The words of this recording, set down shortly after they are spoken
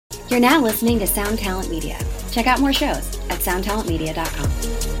You're now listening to Sound Talent Media. Check out more shows at soundtalentmedia.com.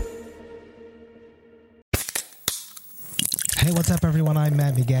 Hey, what's up, everyone? I'm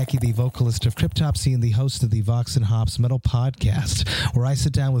Matt McGachy, the vocalist of Cryptopsy and the host of the Vox and Hops Metal Podcast, where I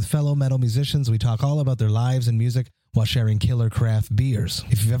sit down with fellow metal musicians. We talk all about their lives and music while sharing killer craft beers.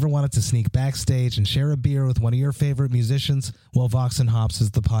 If you've ever wanted to sneak backstage and share a beer with one of your favorite musicians, well, Vox and Hops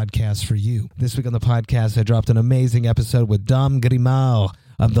is the podcast for you. This week on the podcast, I dropped an amazing episode with Dom Grimal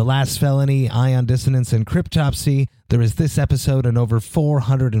of The Last Felony, Ion Dissonance, and Cryptopsy. There is this episode and over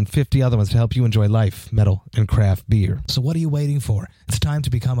 450 other ones to help you enjoy life, metal, and craft beer. So what are you waiting for? It's time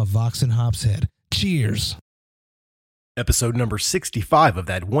to become a Vox and Hops head. Cheers! Episode number 65 of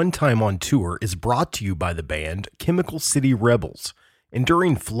That One Time on Tour is brought to you by the band Chemical City Rebels.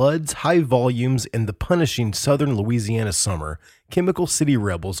 Enduring floods, high volumes, and the punishing southern Louisiana summer, Chemical City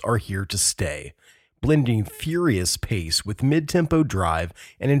Rebels are here to stay. Blending furious pace with mid-tempo drive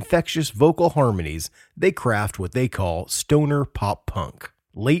and infectious vocal harmonies, they craft what they call stoner pop punk.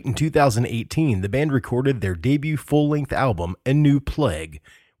 Late in 2018, the band recorded their debut full-length album, A New Plague.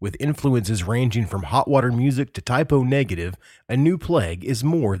 With influences ranging from hot water music to Typo Negative, A New Plague is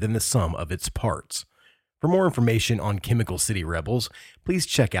more than the sum of its parts. For more information on Chemical City Rebels, please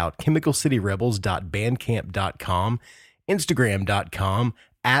check out chemicalcityrebels.bandcamp.com, Instagram.com,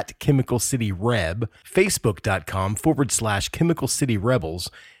 at Chemical City Reb, Facebook.com/Chemical City Rebels,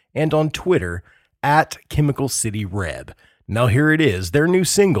 and on Twitter at Chemical City Reb. Now here it is, their new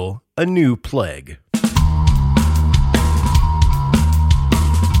single, A New Plague.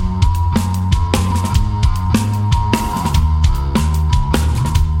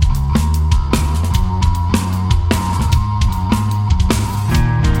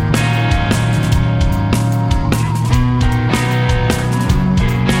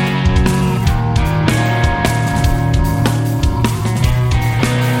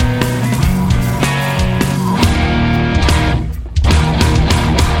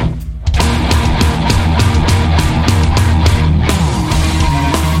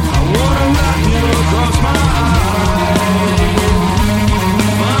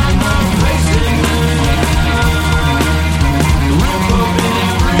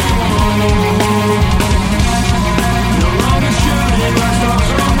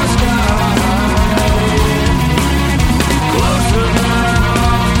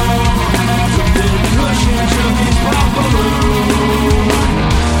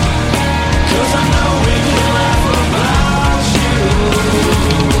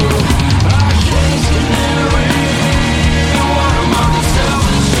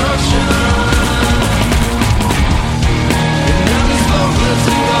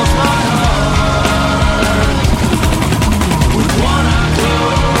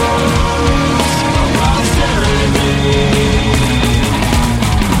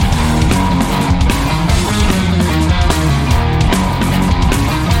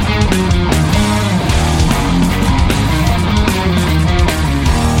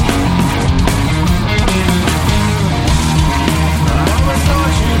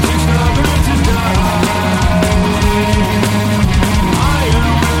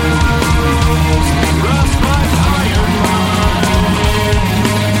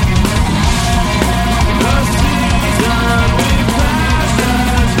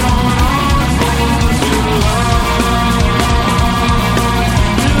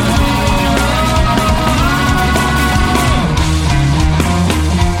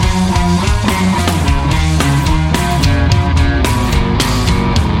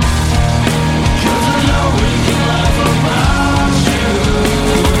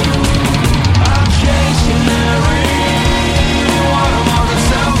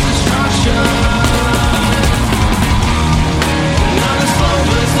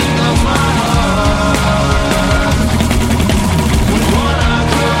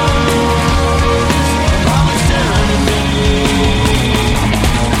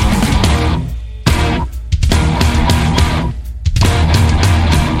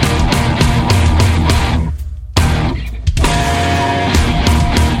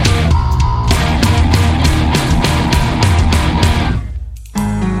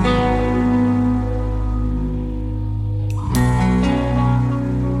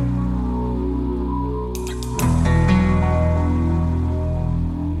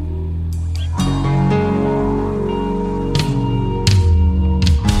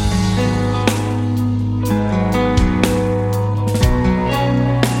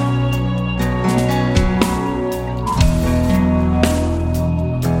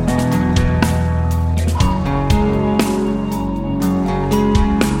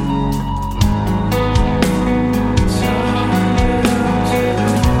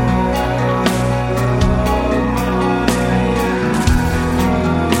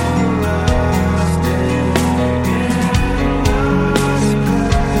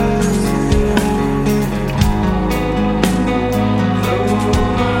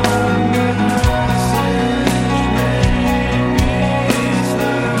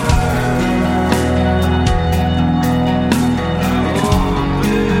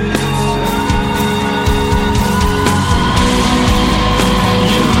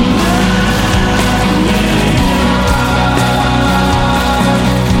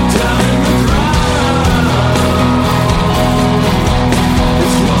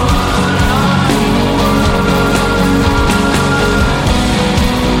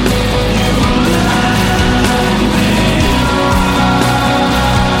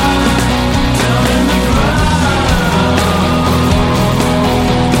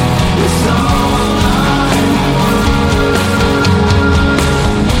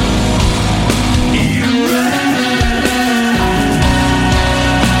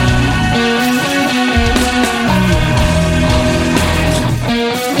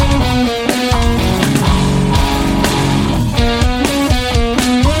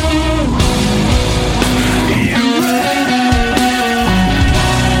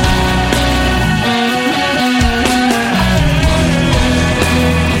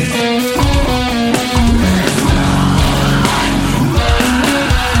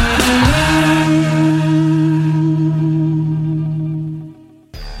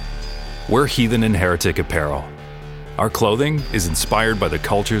 We're Heathen and Heretic Apparel. Our clothing is inspired by the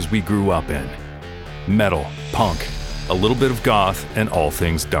cultures we grew up in. Metal, punk, a little bit of goth, and all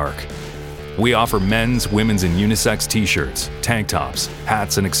things dark. We offer men's, women's, and unisex t-shirts, tank tops,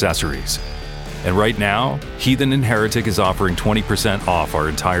 hats, and accessories. And right now, Heathen and Heretic is offering 20% off our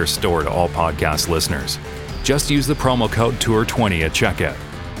entire store to all podcast listeners. Just use the promo code TOUR20 at checkout.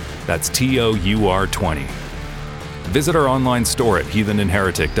 That's TOUR20. Visit our online store at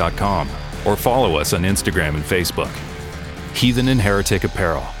heathenandheretic.com or follow us on Instagram and Facebook. Heathen and Heretic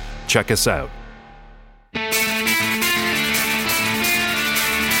Apparel. Check us out.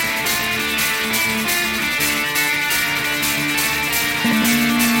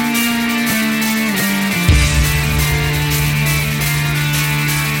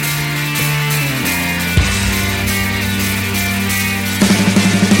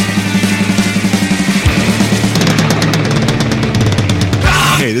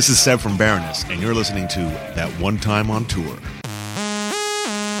 Hey, this is Seb from Baroness, and you're listening to That One Time on Tour. Run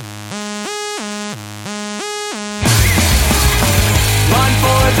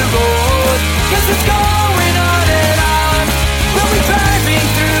for the road, 'cause it's going on and on. We'll be driving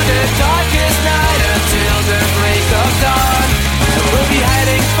through the darkest night until the break of dawn. And we'll be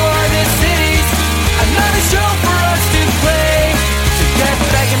heading for the cities, another show for us to play. To get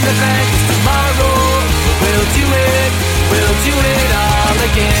back in the van, 'cause tomorrow we'll do it all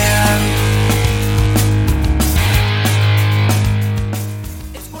again.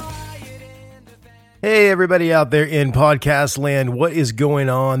 Hey, everybody out there in podcast land, what is going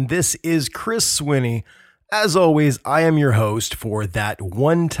on? This is Chris Swinney. As always, I am your host for That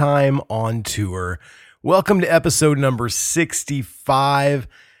One Time on Tour. Welcome to episode number 65.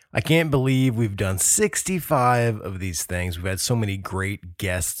 I can't believe we've done 65 of these things. We've had so many great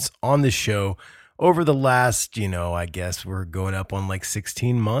guests on the show over the last, I guess we're going up on like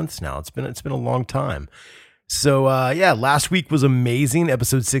 16 months now. It's been a long time. So, last week was amazing.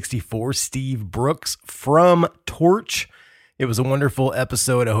 Episode 64, Steve Brooks from Torch. It was a wonderful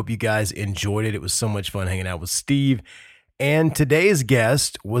episode. I hope you guys enjoyed it. It was so much fun hanging out with Steve. And today's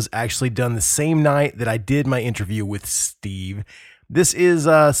guest was actually done the same night that I did my interview with Steve. This is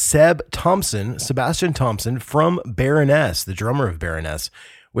Sebastian Thompson from Baroness, the drummer of Baroness.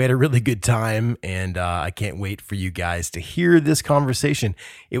 We had a really good time, and I can't wait for you guys to hear this conversation.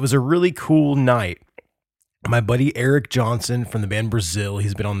 It was a really cool night. My buddy Eric Johnson from the band Brazil,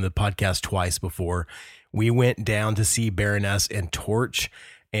 he's been on the podcast twice before. We went down to see Baroness and Torch,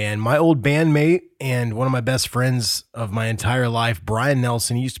 and my old bandmate and one of my best friends of my entire life, Brian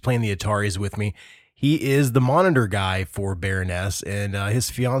Nelson, he used to play in the Ataris with me. He is the monitor guy for Baroness, and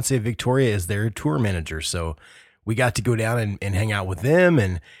his fiance Victoria is their tour manager. So we got to go down and hang out with them,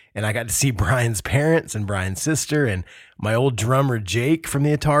 and I got to see Brian's parents and Brian's sister, and my old drummer Jake from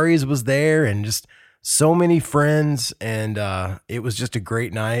the Ataris was there, and just so many friends, and it was just a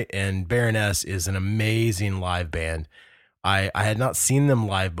great night. And Baroness is an amazing live band. I had not seen them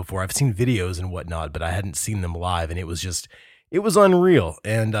live before. I've seen videos and whatnot, but I hadn't seen them live, and it was unreal,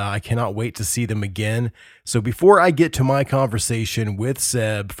 and I cannot wait to see them again. So before I get to my conversation with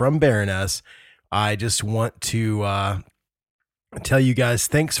Seb from Baroness, I just want to tell you guys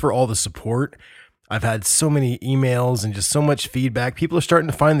thanks for all the support. I've had so many emails and just so much feedback. People are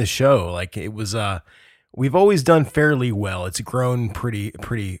starting to find the show. Like it was, we've always done fairly well. It's grown pretty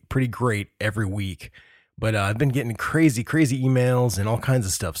great every week. But I've been getting crazy emails and all kinds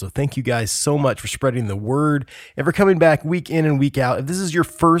of stuff. So thank you guys so much for spreading the word and for coming back week in and week out. If this is your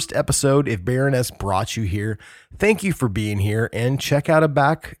first episode, if Baroness brought you here, thank you for being here, and check out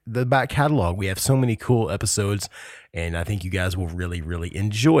the back catalog. We have so many cool episodes, and I think you guys will really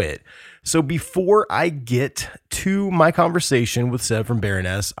enjoy it. So before I get to my conversation with Seb from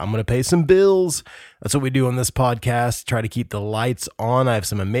Baroness, I'm going to pay some bills. That's what we do on this podcast, try to keep the lights on. I have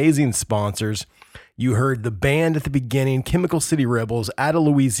some amazing sponsors. You heard the band at the beginning, Chemical City Rebels out of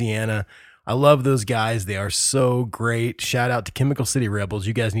Louisiana. I love those guys. They are so great. Shout out to Chemical City Rebels.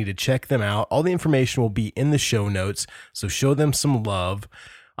 You guys need to check them out. All the information will be in the show notes, so show them some love.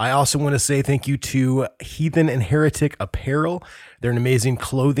 I also want to say thank you to Heathen and Heretic Apparel. They're an amazing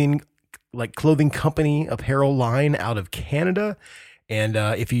clothing company, apparel line out of Canada. And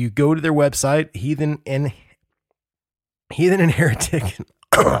if you go to their website, Heathen and Heretic,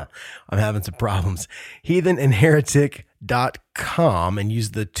 I'm having some problems. heathenandheretic.com, and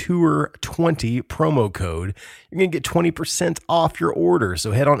use the TOUR20 promo code. You're going to get 20% off your order.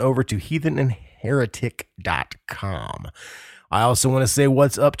 So head on over to heathenandheretic.com. I also want to say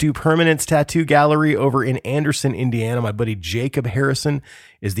what's up to Permanence Tattoo Gallery over in Anderson, Indiana. My buddy Jacob Harrison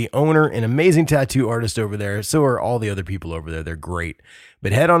is the owner and amazing tattoo artist over there. So are all the other people over there. They're great.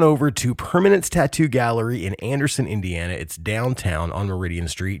 But head on over to Permanence Tattoo Gallery in Anderson, Indiana. It's downtown on Meridian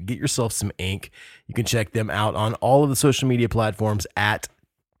Street. Get yourself some ink. You can check them out on all of the social media platforms at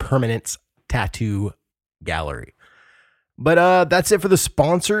Permanence Tattoo Gallery. But that's it for the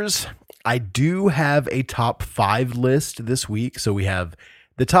sponsors. I do have a top 5 list this week. So we have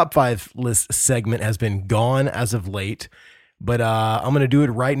the top 5 list segment has been gone as of late, but I'm going to do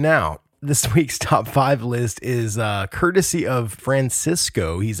it right now. This week's top 5 list is courtesy of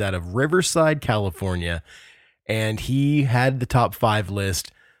Francisco. He's out of Riverside, California, and he had the top 5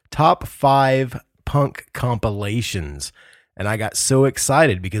 list, top 5 punk compilations. And I got so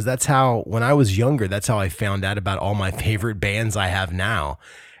excited because that's how, when I was younger, that's how I found out about all my favorite bands I have now.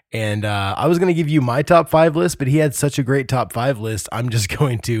 And I was going to give you my top 5 list, but he had such a great top 5 list. I'm just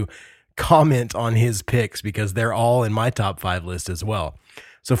going to comment on his picks because they're all in my top 5 list as well.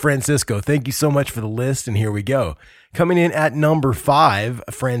 So Francisco, thank you so much for the list. And here we go. Coming in at number 5,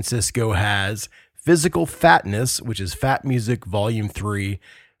 Francisco has Physical Fatness, which is Fat Music Volume 3.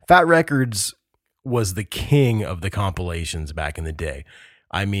 Fat Records was the king of the compilations back in the day.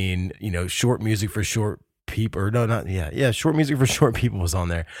 I mean, short music for short people, or no, not, yeah. Short music for short people was on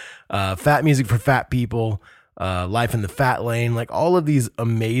there. Fat music for fat people, Life in the Fat Lane, like all of these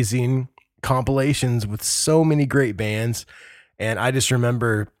amazing compilations with so many great bands. And I just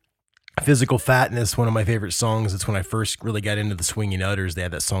remember Physical Fatness, one of my favorite songs. It's when I first really got into the Swinging Utters. They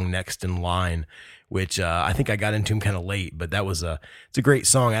had that song Next in Line, which I think I got into him kind of late, but it's a great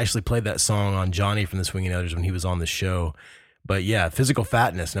song. I actually played that song on Johnny from the Swinging Utters when he was on the show. But yeah, Physical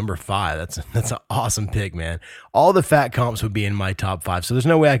Fatness, number 5. That's an awesome pick, man. All the fat comps would be in my top 5. So there's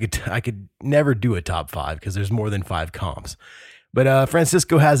no way I could never do a top 5 because there's more than 5 comps. But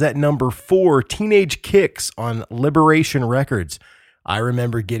Francisco has at number 4, Teenage Kicks on Liberation Records. I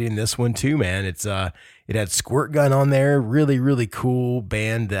remember getting this one too, man. It had Squirt Gun on there. Really, really cool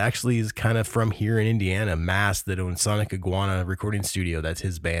band that actually is kind of from here in Indiana, Mass, that owns Sonic Iguana Recording Studio. That's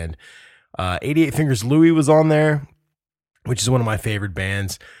his band. 88 Fingers Louie was on there, which is one of my favorite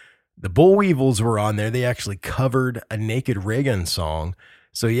bands. The Bull Weevils were on there. They actually covered a Naked Raygun song.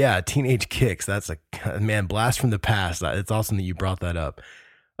 So yeah, Teenage Kicks. That's man, blast from the past. It's awesome that you brought that up.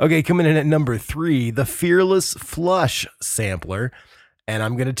 Okay, coming in at number 3, the Fearless Flush sampler. And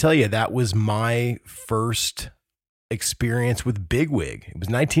I'm going to tell you, that was my first experience with Bigwig. It was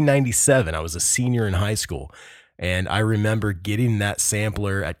 1997. I was a senior in high school. And I remember getting that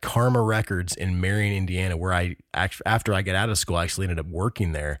sampler at Karma Records in Marion, Indiana, where after I got out of school, I actually ended up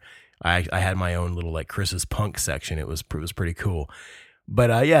working there. I had my own little like Chris's Punk section. It was pretty cool. But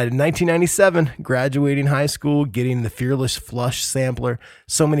yeah, in 1997, graduating high school, getting the Fearless Flush sampler.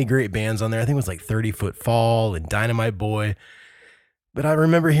 So many great bands on there. I think it was like 30 Foot Fall and Dynamite Boy. But I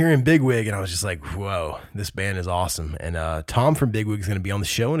remember hearing Bigwig, and I was just like, whoa, this band is awesome. And Tom from Bigwig is going to be on the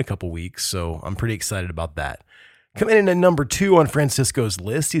show in a couple weeks, so I'm pretty excited about that. Coming in at number 2 on Francisco's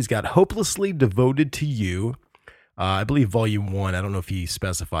list, he's got Hopelessly Devoted to You. I believe Volume 1. I don't know if he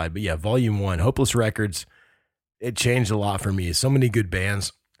specified, but yeah, Volume 1, Hopeless Records. It changed a lot for me. So many good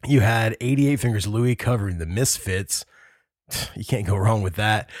bands. You had 88 Fingers Louie covering the Misfits. You can't go wrong with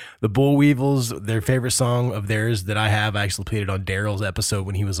that. The Bull Weevils, their favorite song of theirs that I actually played it on Daryl's episode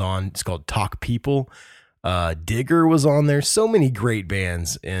when he was on. It's called Talk People. Digger was on there. So many great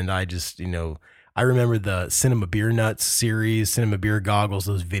bands. And I just, I remember the Cinema Beer Nuts series, Cinema Beer Goggles,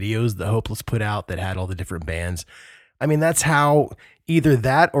 those videos that Hopeless put out that had all the different bands. I mean, that's how, either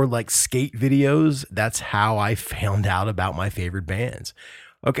that or like skate videos, that's how I found out about my favorite bands.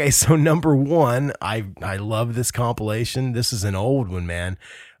 Okay, so number 1, I love this compilation. This is an old one, man.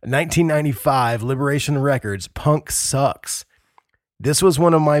 1995, Liberation Records, Punk Sucks. This was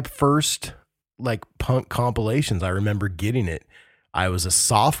one of my first like punk compilations. I remember getting it. I was a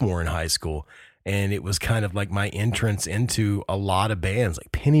sophomore in high school, and it was kind of like my entrance into a lot of bands.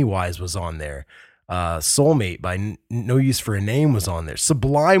 Like Pennywise was on there. Soulmate by No Use for a Name was on there.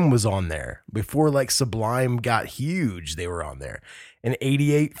 Sublime was on there. Before like Sublime got huge, they were on there. And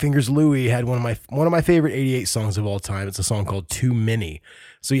 88 Fingers Louie had one of my favorite 88 songs of all time. It's a song called Too Many.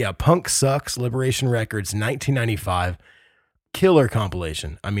 So yeah, Punk Sucks, Liberation Records, 1995. Killer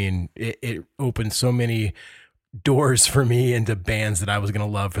compilation. I mean, it opened so many doors for me into bands that I was going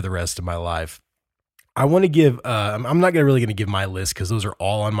to love for the rest of my life. I want to give, I'm not really going to give my list because those are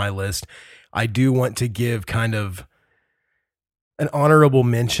all on my list. I do want to give kind of an honorable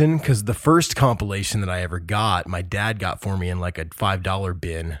mention because the first compilation that I ever got, my dad got for me in like a $5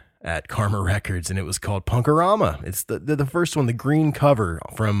 bin. at Karma Records, and it was called Punkorama. It's the first one, the green cover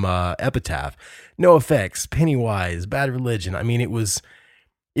from Epitaph. No Effects, Pennywise, Bad Religion. I mean, it was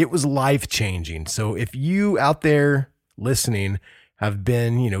life-changing. So if you out there listening have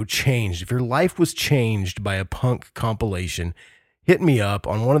been, changed, if your life was changed by a punk compilation, hit me up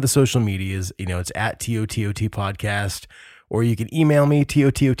on one of the social medias. It's at TOTOT Podcast, or you can email me,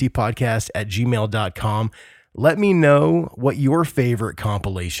 tototpodcast@gmail.com. Let me know what your favorite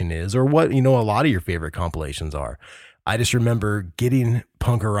compilation is, or what, a lot of your favorite compilations are. I just remember getting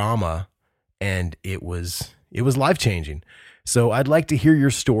Punkorama, and it was life-changing. So I'd like to hear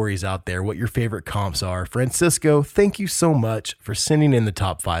your stories out there, what your favorite comps are. Francisco, thank you so much for sending in the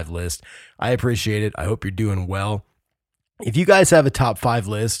top 5 list. I appreciate it. I hope you're doing well. If you guys have a top 5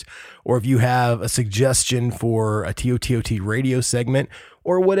 list, or if you have a suggestion for a TOTOT radio segment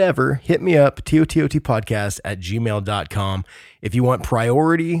or whatever, hit me up, tototpodcast@gmail.com. If you want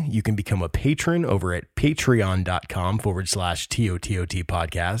priority, you can become a patron over at patreon.com/TOTOT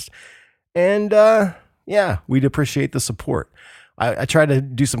podcast. And yeah, we'd appreciate the support. I try to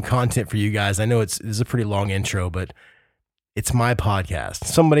do some content for you guys. I know this is a pretty long intro, but it's my podcast.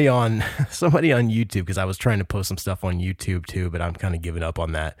 Somebody on YouTube, because I was trying to post some stuff on YouTube too, but I'm kind of giving up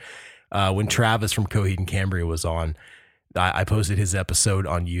on that. When Travis from Coheed and Cambria was on, I posted his episode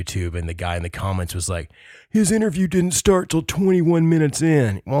on YouTube, and the guy in the comments was like, his interview didn't start till 21 minutes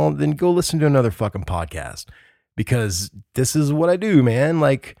in. Well, then go listen to another fucking podcast, because this is what I do, man.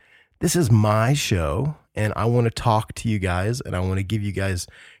 Like, this is my show, and I want to talk to you guys, and I want to give you guys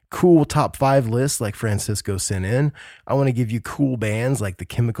cool top 5 lists like Francisco sent in. I want to give you cool bands like the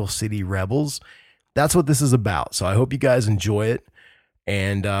Chemical City Rebels. That's what this is about. So I hope you guys enjoy it.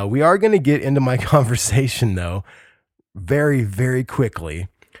 And we are going to get into my conversation, though, very, very quickly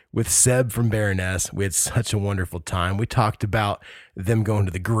with Seb from Baroness. We had such a wonderful time. We talked about them going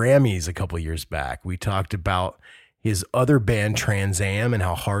to the Grammys a couple years back. We talked about his other band, Trans Am, and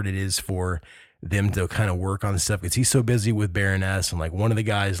how hard it is for them to kind of work on stuff, because he's so busy with Baroness, and like one of the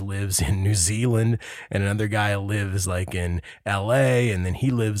guys lives in New Zealand and another guy lives like in LA, and then he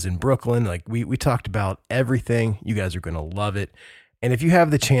lives in Brooklyn. Like we talked about everything. You guys are going to love it. And if you have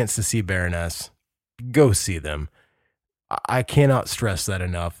the chance to see Baroness, go see them. I cannot stress that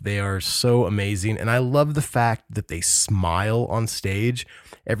enough. They are so amazing. And I love the fact that they smile on stage.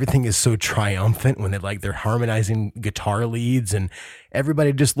 Everything is so triumphant when they're harmonizing guitar leads, and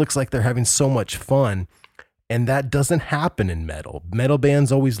everybody just looks like they're having so much fun. And that doesn't happen in metal. Metal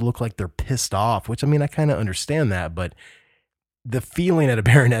bands always look like they're pissed off, which, I mean, I kind of understand that, but the feeling at a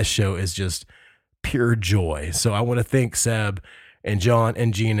Baroness show is just pure joy. So I want to thank Seb and John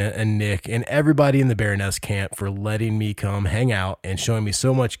and Gina and Nick and everybody in the Baroness camp for letting me come hang out and showing me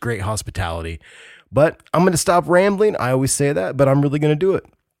so much great hospitality. But I'm going to stop rambling. I always say that, but I'm really going to do it.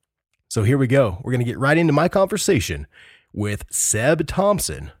 So here we go. We're going to get right into my conversation with Seb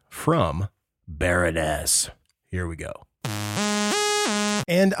Thompson from Baroness. Here we go.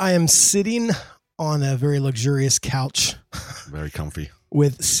 And I am sitting on a very luxurious couch. Very comfy.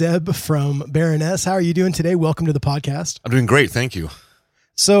 With Seb from Baroness. How are you doing today? Welcome to the podcast. I'm doing great. Thank you.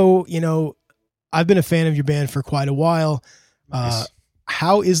 So, I've been a fan of your band for quite a while. Nice.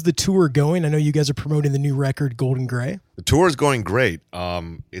 How is the tour going? I know you guys are promoting the new record, Golden Gray. The tour is going great.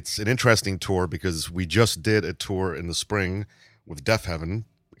 It's an interesting tour because we just did a tour in the spring with Death Heaven.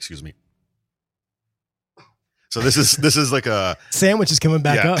 Excuse me. So this is like a sandwich is coming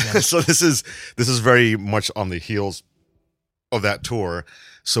back up. Man. So this is very much on the heels of that tour.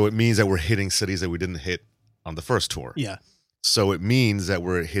 So it means that we're hitting cities that we didn't hit on the first tour. Yeah. So it means that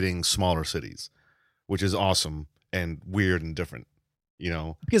we're hitting smaller cities, which is awesome and weird and different,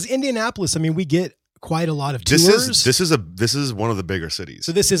 Because Indianapolis, I mean, we get quite a lot of tours. This is one of the bigger cities.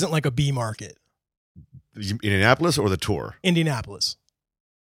 So this isn't like a B market. Indianapolis or the tour? Indianapolis.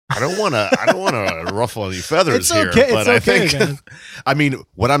 I don't want to ruffle any feathers it's here, okay, but it's okay, I think man. I mean,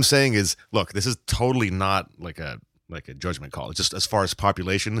 what I'm saying is, look, this is totally not like a judgment call. It's just as far as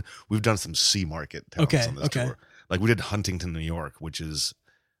population, we've done some C market towns on this tour. Like we did Huntington, New York, which is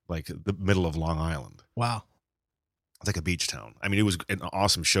like the middle of Long Island. Wow. It's like a beach town. I mean, it was an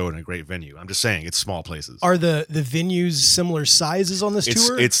awesome show and a great venue. I'm just saying, it's small places. Are the venues similar sizes on this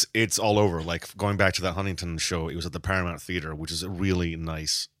tour? It's all over. Like going back to that Huntington show, it was at the Paramount Theater, which is a really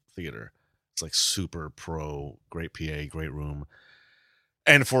nice theater. It's like super pro, great PA, great room.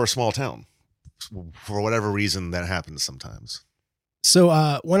 And for a small town, for whatever reason, that happens sometimes.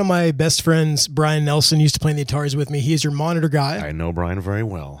 So one of my best friends, Brian Nelson, used to play in the Ataris with me. He is your monitor guy. I know Brian very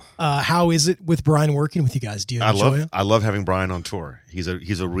well. How is it with Brian working with you guys? Do you enjoy it? I love having Brian on tour. He's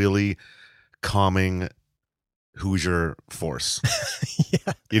a really calming, Hoosier force.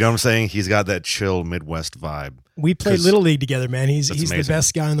 Yeah. You know what I'm saying? He's got that chill Midwest vibe. We played 'Cause Little League together, man. He's the amazing.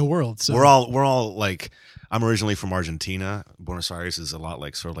 best guy in the world. So We're all like, I'm originally from Argentina. Buenos Aires is a lot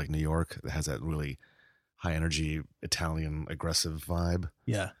like sort of like New York. It has that really high energy Italian aggressive vibe.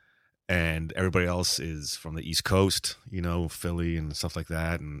 yeah. And everybody else is from the East Coast, you know, Philly and stuff like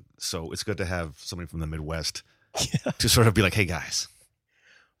that. And so it's good to have somebody from the Midwest to sort of be like, hey guys.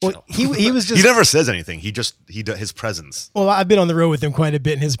 Well, he was just. He never says anything. His presence. Well, I've been on the road with him quite a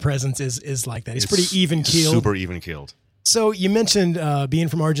bit, and his presence is like that. He's pretty even keeled. Super even keeled. So you mentioned being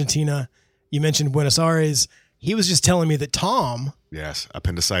from Argentina. You mentioned Buenos Aires. He was just telling me that Tom Yes,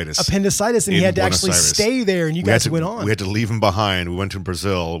 appendicitis, and he In had to Buenos actually Aires. stay there, and you guys went on. We had to leave him behind. We went to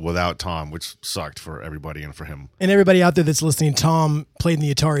Brazil without Tom, which sucked for everybody and for him. And everybody out there that's listening, Tom played in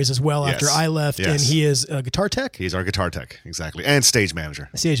the Ataris as well Yes. after I left, Yes. and he is a guitar tech, He's our guitar tech, exactly, and stage manager.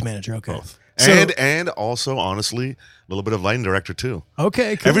 stage manager. Okay, Both. So- And also, honestly, a little bit of lighting director too.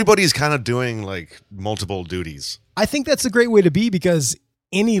 okay, cool. Everybody's kind of doing like multiple duties. I think that's a great way to be because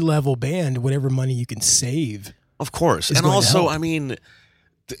any level band, whatever money you can save. Of course. It's And going to also, help. I mean,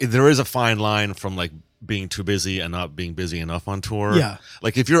 there is a fine line from like being too busy and not being busy enough on tour. Yeah.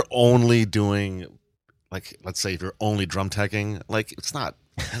 Like if you're only doing, like, let's say if you're only drum teching, like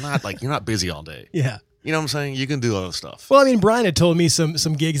you're not busy all day. Yeah. You know what I'm saying? You can do other stuff. Well, I mean, Brian had told me some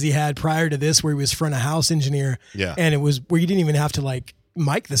gigs he had prior to this where he was front of house engineer. Yeah. And it was where you didn't even have to like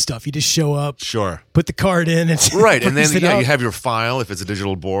mic the stuff. You just show up, Sure. put the card in, and Right. And then freeze it you up. have your file if it's a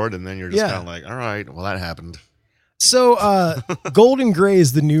digital board, and then you're just Yeah. kind of like, all right, well, that happened. So, Golden Gray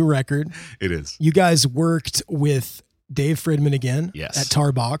is the new record. It is. You guys worked with Dave Fridman again Yes. at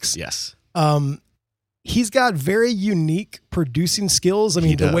Tarbox. Yes. He's got very unique producing skills. I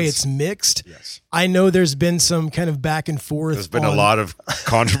mean, the way does. it's mixed. Yes. I know there's been some kind of back and forth. There's been a lot of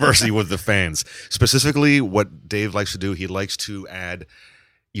controversy with the fans. Specifically, what Dave likes to do, he likes to add,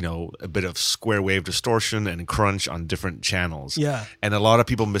 you know, a bit of square wave distortion and crunch on different channels. Yeah. And a lot of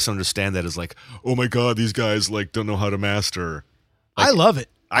people misunderstand that as like, oh my God, these guys like don't know how to master. I love it.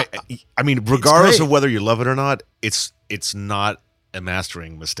 I mean, regardless great. of whether you love it or not, it's not a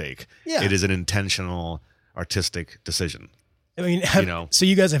mastering mistake. Yeah. It is an intentional artistic decision. I mean, You know. so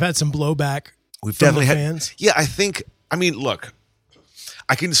you guys have had some blowback We've from definitely the had fans. Yeah, I mean, look,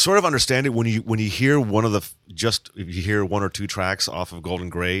 I can sort of understand it when you hear if you hear one or two tracks off of Golden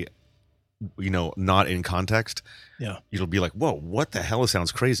Gray, you know, not in context, Yeah. you'll be like, whoa, what the hell? It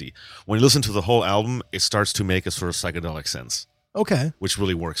sounds crazy. When you listen to the whole album, it starts to make a sort of psychedelic sense, Okay. which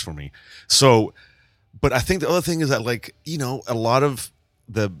really works for me. So, but I think the other thing is that, like, you know, a lot of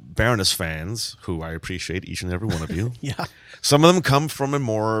the Baroness fans, who I appreciate each and every one of you, Yeah. some of them come from a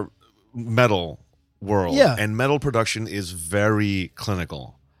more metal world. Yeah. And metal production is very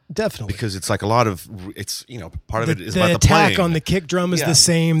clinical Definitely. because it's like a lot of, it's, you know, part of it is the about the attack playing. on the kick drum is Yeah. the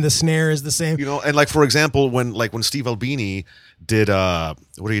same. The snare is the same. You know, and like, for example, when Steve Albini did, what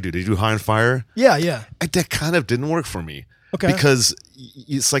do you do? Did you do High on Fire? Yeah. Yeah. That kind of didn't work for me. Okay. Because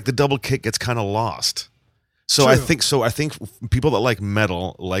it's like the double kick gets kind of lost. So I True. think people that like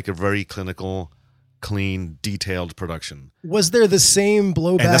metal like a very clinical, clean, detailed production. Was there the same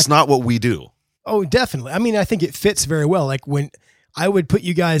blowback? And that's not what we do. Oh, definitely. I mean, I think it fits very well. Like when I would put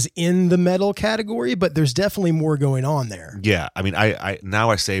you guys in the metal category, but there's definitely more going on there. Yeah. I mean, I now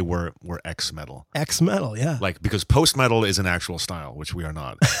I say we're X metal. X metal, yeah. Like, because post metal is an actual style, which we are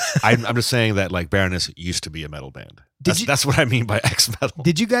not. I'm just saying that like Baroness used to be a metal band. That's what I mean by X metal.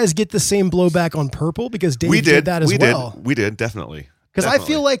 Did you guys get the same blowback on Purple? Because Dave we did that as well. We did, definitely. Because I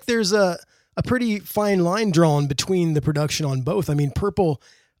Definitely. feel like there's a pretty fine line drawn between the production on both. I mean, Purple,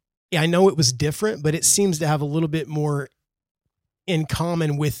 yeah, I know it was different, but it seems to have a little bit more in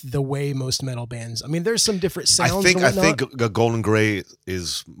common with the way most metal bands. I mean, there's some different sounds. I think Golden Gray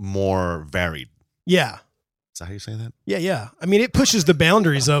is more varied. Yeah. Is that how you say that? Yeah. I mean, it pushes the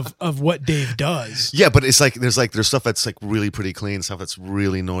boundaries of what Dave does. Yeah, but it's like there's stuff that's like really pretty clean, stuff that's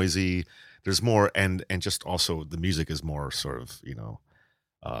really noisy. There's more, and just also the music is more sort of,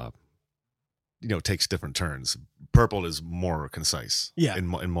 takes different turns. Purple is more concise. Yeah. In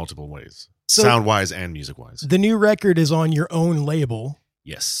multiple ways, So- sound wise and music wise. The new record is on your own label.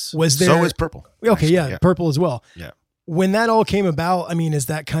 Yes. Was there- So is Purple. Okay, actually. yeah, Purple as well. Yeah. When that all came about, I mean, is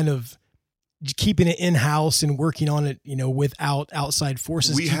that kind of keeping it in-house and working on it, without outside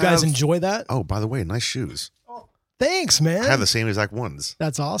forces? Do you guys enjoy that? Oh, by the way, nice shoes. Thanks, man. I have the same exact ones.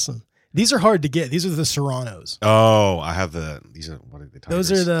 That's awesome. These are hard to get. These are the Serranos. Oh, I have these are, what are they? Those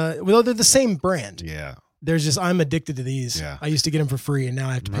Tigers? are they're the same brand. Yeah. There's just, I'm addicted to these. Yeah. I used to get them for free and now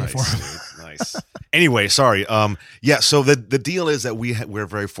I have to pay for them. Dude. Nice. Anyway, sorry. Yeah. So the deal is that we're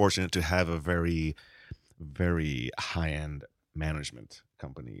very fortunate to have a very, very high-end management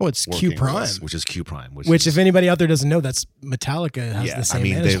company. Oh, it's working Q Prime. with us, which is Q Prime. Which, if anybody out there doesn't know, that's Metallica has yeah, the same I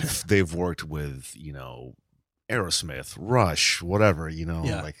mean, management. they've worked with, Aerosmith, Rush, whatever,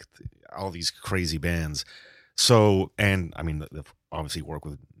 Yeah. like all these crazy bands. So, and I mean, they've obviously work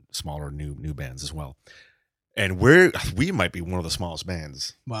with smaller new bands as well. And we might be one of the smallest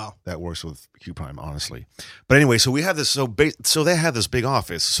bands Wow. that works with Q Prime, honestly. But anyway, so we have this. So they have this big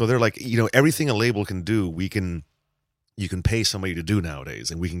office. So they're like, everything a label can do, you can pay somebody to do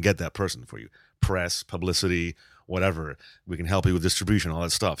nowadays, and we can get that person for you. Press, publicity, whatever. We can help you with distribution, all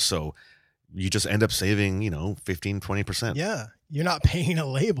that stuff. So you just end up saving, 15, 20%. Yeah. You're not paying a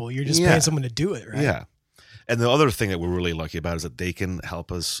label. You're just Yeah. paying someone to do it, right? Yeah. And the other thing that we're really lucky about is that they can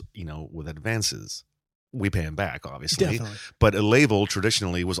help us, with advances. We pay them back, obviously. Definitely. But a label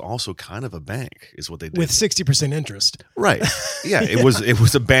traditionally was also kind of a bank, is what they did. With 60% interest. Right. Yeah. It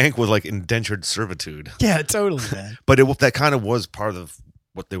was a bank with like indentured servitude. Yeah, totally, man. But that kind of was part of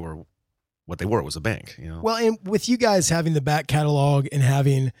what they were. It was a bank, Well, and with you guys having the back catalog and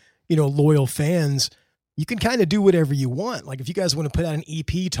having, loyal fans, you can kind of do whatever you want. Like if you guys want to put out an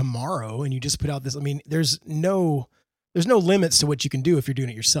EP tomorrow and you just put out this, I mean, there's no limits to what you can do if you're doing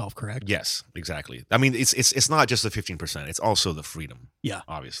it yourself, correct? Yes, exactly. I mean, it's not just the 15%. It's also the freedom. Yeah.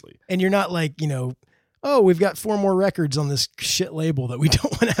 Obviously. And you're not like, oh, we've got 4 more records on this shit label that we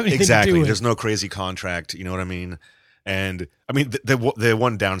don't want to have anything to Exactly. do with. There's no crazy contract. You know what I mean? And I mean, the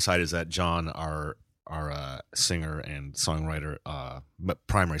one downside is that John, our singer and songwriter,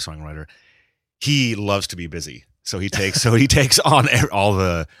 primary songwriter, he loves to be busy. So he takes on all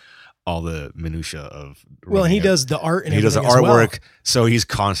the minutia of. Well, and he running it. does the art and He does the everything as well. artwork, so he's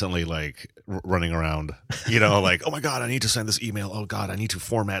constantly like running around, like, oh my God, I need to send this email. Oh God, I need to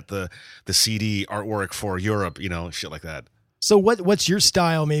format the CD artwork for Europe, shit like that. So what's your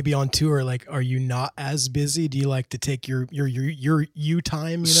style maybe on tour? Like, are you not as busy? Do you like to take your you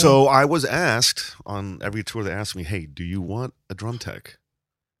time? So I was asked on every tour, they asked me, hey, do you want a drum tech?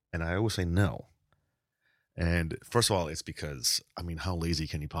 And I always say no. And first of all, it's because, I mean, how lazy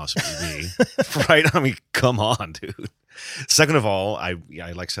can you possibly be? Right? I mean, come on, dude. Second of all, I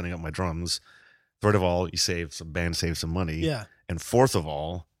like setting up my drums. Third of all, band saves some money. Yeah. And fourth of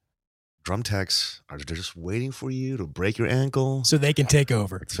all, drum techs they're just waiting for you to break your ankle. So they can take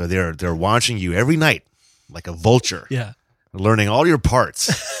over. So they're watching you every night like a vulture. Yeah. Learning all your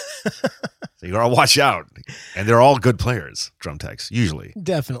parts. So you gotta watch out. And they're all good players, drum techs, usually.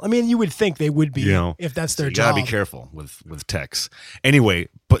 Definitely. I mean, you would think they would be if that's their you job. gotta be careful with techs. Anyway,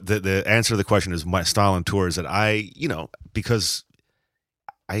 but the answer to the question is my style on tour is that because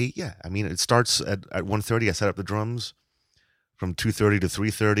it starts at 1:30. I set up the drums. From 2:30 to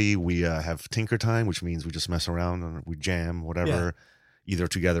 3:30, we have tinker time, which means we just mess around and we jam, whatever, either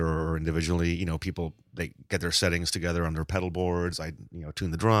together or individually. People, they get their settings together on their pedal boards. I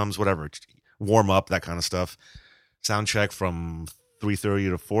tune the drums, whatever, warm up, that kind of stuff. Sound check from 3:30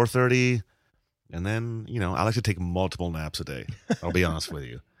 to 4:30, and then I like to take multiple naps a day. I'll be honest with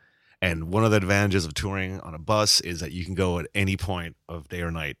you. And one of the advantages of touring on a bus is that you can go at any point of day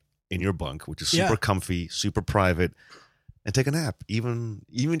or night in your bunk, which is super comfy, super private. And take a nap, even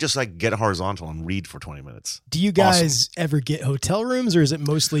just like get horizontal and read for 20 minutes. Do you guys ever get hotel rooms, or is it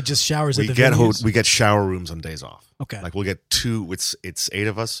mostly just showers at the venues? We get shower rooms on days off. Okay, like we'll get 2. It's 8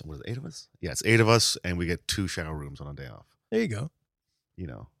 of us. Was it 8 of us? Yeah, it's 8 of us, and we get 2 shower rooms on a day off. There you go.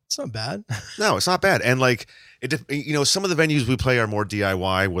 It's not bad. No, it's not bad. And like some of the venues we play are more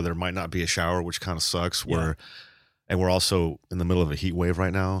DIY, where there might not be a shower, which kind of sucks. And we're also in the middle of a heat wave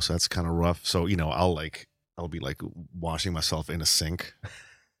right now, so that's kind of rough. So I'll be like washing myself in a sink.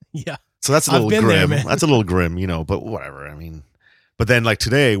 Yeah. So that's a little grim. There, man. That's a little grim, but whatever. I mean, but then like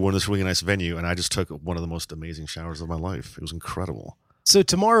today we're in this really nice venue and I just took one of the most amazing showers of my life. It was incredible. So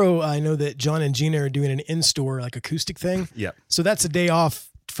tomorrow I know that John and Gina are doing an in-store like acoustic thing. Yeah. So that's a day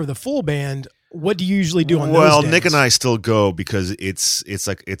off for the full band. What do you usually do on those Well, days? Nick and I still go because it's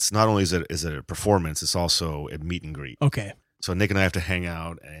like, it's not only is it a performance, it's also a meet and greet. Okay. So Nick and I have to hang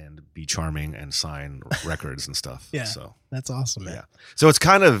out and be charming and sign records and stuff. Yeah. So that's awesome, man. Yeah. So it's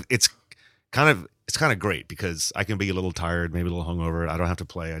kind of great because I can be a little tired, maybe a little hungover. I don't have to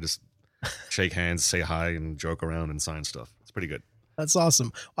play. I just shake hands, say hi, and joke around and sign stuff. It's pretty good. That's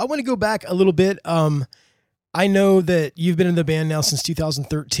awesome. I want to go back a little bit. I know that you've been in the band now since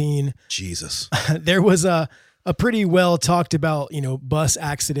 2013. Jesus. There was a pretty well talked about, bus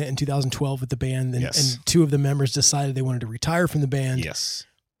accident in 2012 with the band, and, Yes. and 2 of the members decided they wanted to retire from the band. Yes.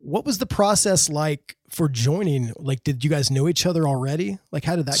 What was the process like for joining? Like, did you guys know each other already? Like,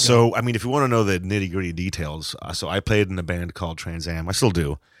 how did that go? So, I mean, if you want to know the nitty gritty details, so I played in a band called Trans Am. I still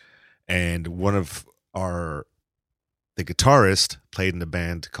do. And one of the guitarist played in a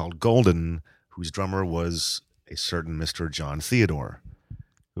band called Golden, whose drummer was a certain Mr. John Theodore,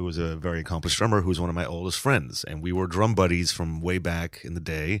 who was a very accomplished drummer, who was one of my oldest friends. And we were drum buddies from way back in the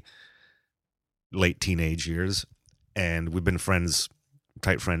day, late teenage years. And we've been friends,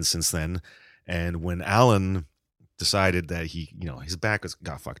 tight friends since then. And when Alan decided that his back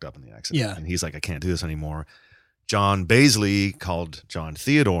got fucked up in the accident, Yeah. and he's like, I can't do this anymore, John Baisley called John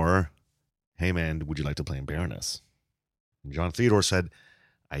Theodore, hey man, would you like to play in Baroness? And John Theodore said,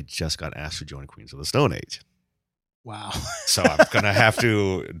 I just got asked to join Queens of the Stone Age. Wow. So I'm going to have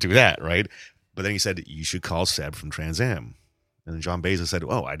to do that, right? But then he said, you should call Seb from Trans Am. And then John Baisley said,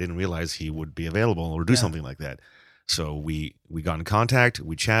 oh, I didn't realize he would be available or do something like that. So we got in contact.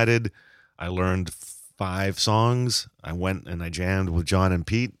 We chatted. I learned 5 songs. I went and I jammed with John and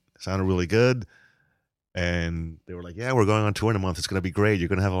Pete. It sounded really good. And they were like, yeah, we're going on tour in a month. It's going to be great. You're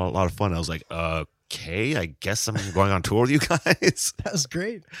going to have a lot of fun. I was like, okay, I guess I'm going on tour with you guys. That was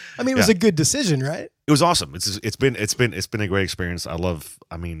great. I mean, it was a good decision, right? It was awesome. It's been a great experience.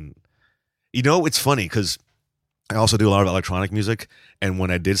 It's funny because I also do a lot of electronic music, and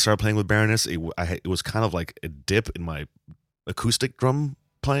when I did start playing with Baroness, it was kind of like a dip in my acoustic drum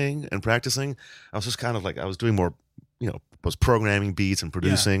playing and practicing. I was just kind of like, I was doing more, was programming beats and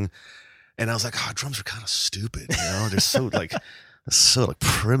producing, and I was like, oh, drums are kind of stupid, they're so like. So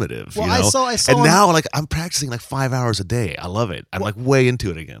primitive, Well, I saw and now I'm practicing 5 hours a day. I love it. I'm way into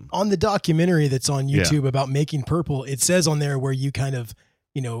it again. On the documentary that's on YouTube about making Purple, it says on there where you kind of,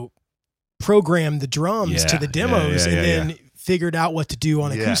 program the drums to the demos and then figured out what to do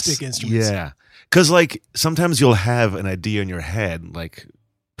on acoustic instruments. Yeah. Because sometimes you'll have an idea in your head,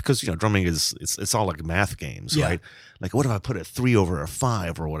 because drumming it's all like math games, right? Like, what if I put a 3 over a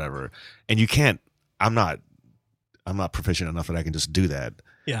 5 or whatever? And you can't. I'm not proficient enough that I can just do that.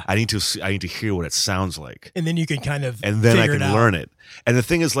 Yeah. I need to hear what it sounds like. And then you can kind of and then I figure can learn it. And the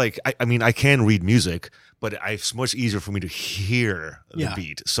thing is, I can read music, but it's much easier for me to hear the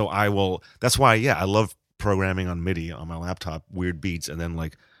beat. So that's why, I love programming on MIDI on my laptop, weird beats, and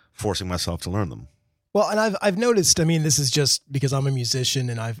then forcing myself to learn them. Well, and I've noticed, this is just because I'm a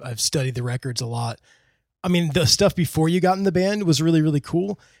musician and I've studied the records a lot. The stuff before you got in the band was really, really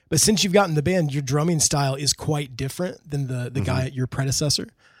cool. But since you've gotten the band, your drumming style is quite different than the guy, your predecessor.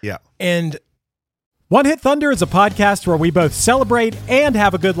 Yeah. And One Hit Thunder is a podcast where we both celebrate and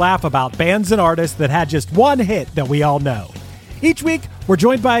have a good laugh about bands and artists that had just one hit that we all know. Each week, we're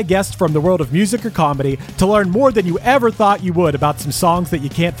joined by a guest from the world of music or comedy to learn more than you ever thought you would about some songs that you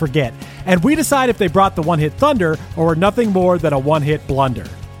can't forget. And we decide if they brought the One Hit Thunder or were nothing more than a one-hit blunder.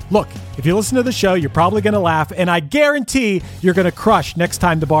 Look, if you listen to the show, you're probably going to laugh, and I guarantee you're going to crush next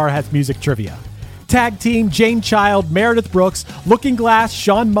time the bar has music trivia. Tag Team, Jane Child, Meredith Brooks, Looking Glass,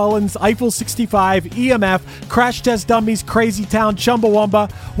 Sean Mullins, Eiffel 65, EMF, Crash Test Dummies, Crazy Town, Chumbawamba.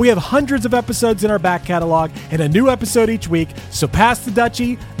 We have hundreds of episodes in our back catalog and a new episode each week, so pass the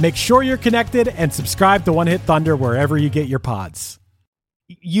Dutchie, make sure you're connected, and subscribe to One Hit Thunder wherever you get your pods.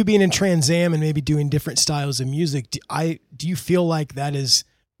 You being in Trans Am and maybe doing different styles of music, do you feel like that is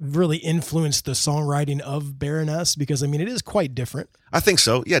really influenced the songwriting of Baroness? Because it is quite different. I think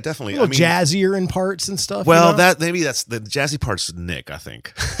so. Yeah, definitely. A little jazzier in parts and stuff. Well, that's the jazzy part's Nick, I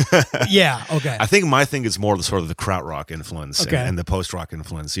think. Yeah. Okay. I think my thing is more the sort of the krautrock influence and the post rock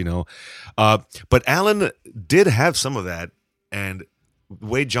influence, But Alan did have some of that, and the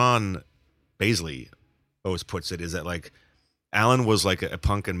way John Baisley always puts it is that Alan was a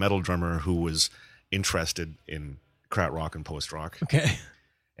punk and metal drummer who was interested in krautrock and post rock. Okay.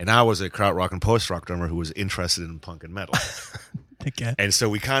 And I was a krautrock and post-rock drummer who was interested in punk and metal. Okay. And so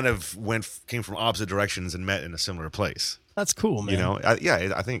we kind of came from opposite directions and met in a similar place. That's cool, man.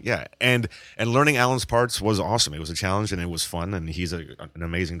 I think. And learning Alan's parts was awesome. It was a challenge and it was fun. And he's an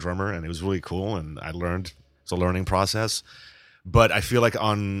amazing drummer and it was really cool. And I learned. It's a learning process. But I feel like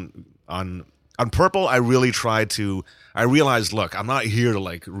on Purple, I really I realized, look, I'm not here to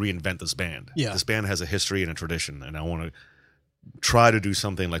reinvent this band. Yeah. This band has a history and a tradition, and I want to try to do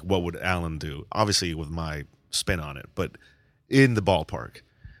something like what would Alan do, obviously with my spin on it, but in the ballpark.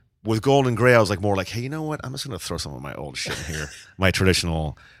 With Golden Grey, I was more hey, you know what? I'm just going to throw some of my old shit in here. My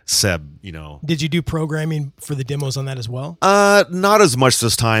traditional Seb, Did you do programming for the demos on that as well? Not as much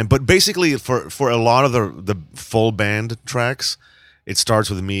this time, but basically for a lot of the full band tracks, it starts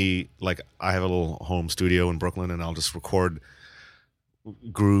with me, I have a little home studio in Brooklyn, and I'll just record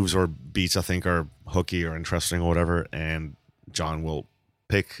grooves or beats I think are hooky or interesting or whatever, and John will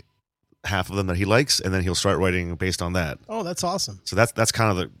pick half of them that he likes, and then he'll start writing based on that. Oh, that's awesome. So that's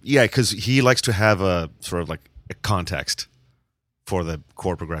kind of because he likes to have a sort of a context for the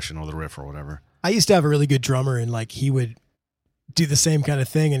chord progression or the riff or whatever. I used to have a really good drummer, and like he would do the same kind of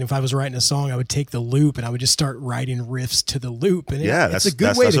thing. And if I was writing a song, I would take the loop and I would just start writing riffs to the loop. And it's a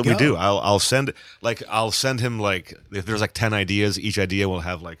good way to go. That's what we do. I'll send him like, if there's like 10 ideas, each idea will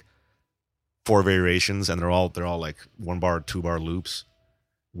have like 4 variations, and they're all like 1 bar, 2 bar loops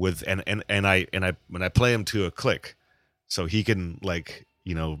with, and I play him to a click, so he can like,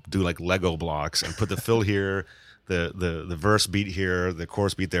 you know, do like Lego blocks and put the fill here, the verse beat here, the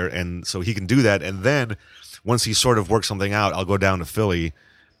chorus beat there, and so he can do that. And then once he sort of works something out, I'll go down to Philly,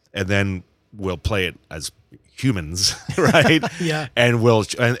 and then we'll play it as humans, right? Yeah. And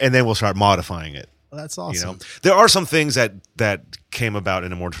then we'll start modifying it. Well, that's awesome. You know, there are some things that came about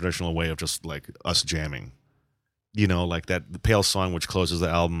in a more traditional way of just like us jamming. You know, like the Pale song, which closes the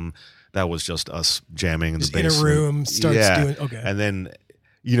album, that was just us jamming in just the in a room, starts doing okay. And then,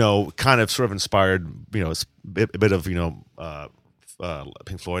 you know, kind of sort of inspired, you know, a bit of, you know,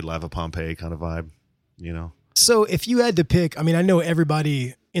 Pink Floyd, Live at Pompeii kind of vibe, you know. So if you had to pick, I mean, I know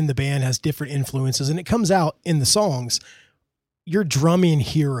everybody in the band has different influences, and it comes out in the songs. Your drumming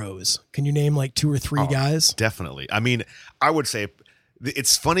heroes. Can you name like 2 or 3 guys? Definitely. I mean, I would say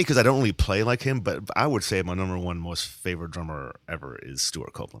it's funny because I don't really play like him, but I would say my number 1 most favorite drummer ever is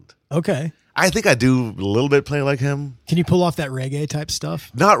Stuart Copeland. Okay. I think I do a little bit play like him. Can you pull off that reggae type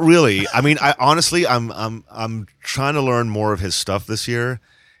stuff? Not really. I mean, I honestly, I'm trying to learn more of his stuff this year.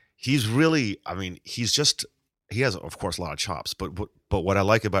 He's really, I mean, he has, of course, a lot of chops, but what I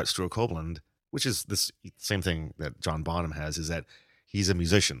like about Stuart Copeland, which is this same thing that John Bonham has, is that he's a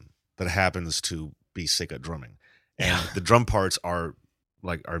musician that happens to be sick at drumming. And the drum parts are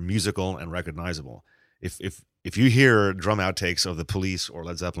musical and recognizable. If you hear drum outtakes of The Police or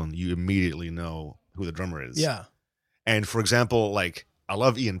Led Zeppelin, you immediately know who the drummer is. Yeah. And for example, like I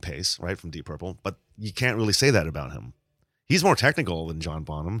love Ian Pace, right, from Deep Purple, but you can't really say that about him. He's more technical than John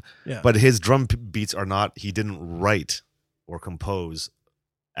Bonham, but his drum beats are not, he didn't write or compose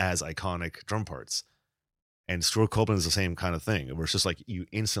as iconic drum parts. And Stuart Copeland is the same kind of thing, where it's just like you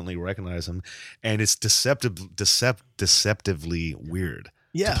instantly recognize him, and it's deceptively weird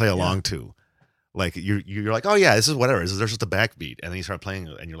to play along to. Like you're like, oh yeah, this is whatever. There's just a backbeat, and then you start playing,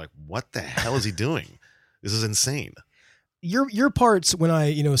 and you're like, what the hell is he doing? This is insane. Your parts, when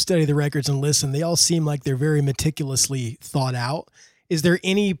I study the records and listen, they all seem like they're very meticulously thought out. Is there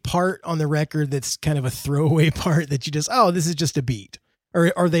any part on the record that's kind of a throwaway part that you just, oh, this is just a beat?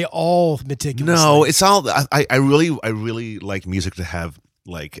 Or are they all meticulous? No, it's all. I really like music to have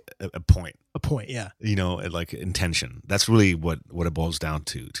like a point. A point, yeah. You know, like intention. That's really what it boils down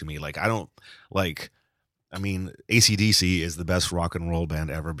to me. Like I don't like. I mean, AC/DC is the best rock and roll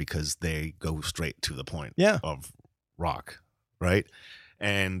band ever because they go straight to the point. Of rock, right?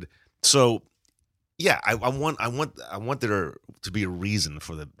 And so, yeah, I want there to be a reason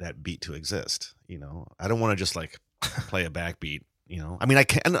for that beat to exist. You know, I don't want to just like play a backbeat. You know, I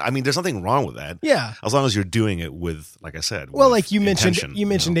mean, there's nothing wrong with that. Yeah. As long as you're doing it with, like I said, well, like you mentioned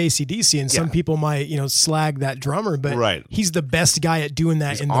intention, AC/DC, and some people might, slag that drummer, but he's the best guy at doing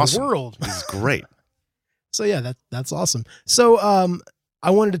that in awesome. The world. He's great. So yeah, that's awesome. So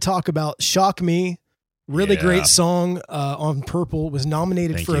I wanted to talk about "Shock Me." Really great song on Purple. Was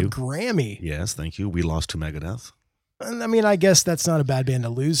nominated for a Grammy. Yes, thank you. We lost to Megadeth. I mean, I guess that's not a bad band to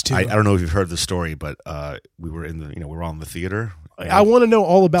lose to. I don't know if you've heard the story, but we were we were all in the theater. I want to know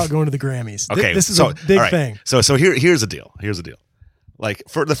all about going to the Grammys. Okay, this is a big thing. So here's the deal. Like,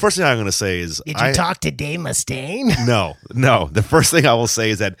 for the first thing I'm going to say is, did you talk to Dave Mustaine? No. The first thing I will say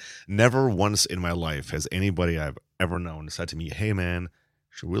is that never once in my life has anybody I've ever known said to me, "Hey man, you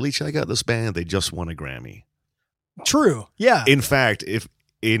should really check out this band. They just won a Grammy." True. Yeah. In fact, if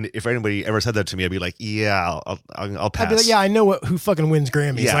anybody ever said that to me, I'd be like, yeah, I'll pass. I'd be like, yeah, I know who fucking wins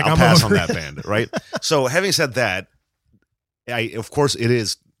Grammys. Yeah, like, I'll I'm pass over on that band, right? So having said that, of course it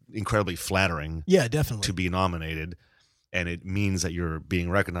is incredibly flattering. Yeah, definitely. To be nominated, and it means that you're being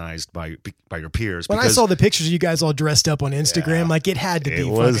recognized by your peers. When I saw the pictures of you guys all dressed up on Instagram, like it had to be. It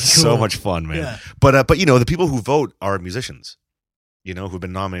was fucking cool. So much fun, man. Yeah. But the people who vote are musicians. Who've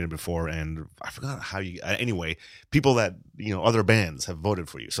been nominated before, and I forgot how anyway, people that, other bands have voted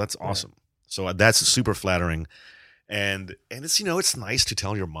for you. So that's awesome. So that's super flattering. And it's, it's nice to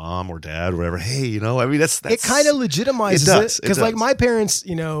tell your mom or dad or whatever, hey, I mean, that's it kind of legitimizes it. Because like my parents,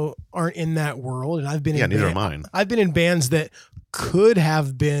 aren't in that world, and I've been neither are mine. I've been in bands that could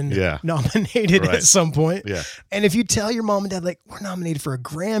have been nominated at some point. Yeah. And if you tell your mom and dad, like, we're nominated for a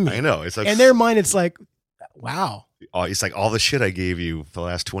Grammy. I know. It's like, in their mind, it's like, wow. It's like all the shit I gave you for the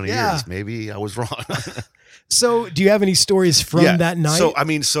last 20 years. Maybe I was wrong. So do you have any stories from that night? So, I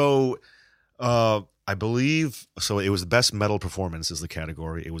mean, I believe so. It was the best metal performance is the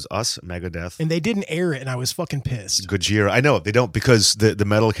category. It was us, Megadeth, And they didn't air it, and I was fucking pissed. Gojira. I know they don't because the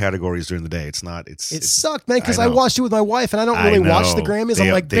metal category is during the day. It's not. It It's sucked, man, because I know. watched it with my wife, and I don't I really watch the know. Grammys. They-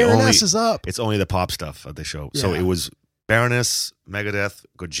 I'm like, they Baroness only- is up. It's only the pop stuff at the show. So Yeah. it was Baroness, Megadeth,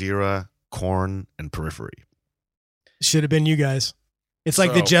 Gojira, Korn, and Periphery. Should have been you guys. It's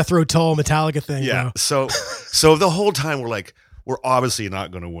like the So- Jethro Tull Metallica thing. Yeah. bro. So the whole time we're like, we're obviously not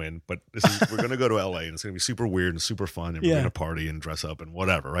going to win, but we're going to go to LA and it's going to be super weird and super fun and we're Yeah. going to party and dress up and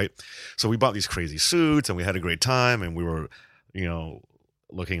whatever, right? So we bought these crazy suits and we had a great time and we were, you know,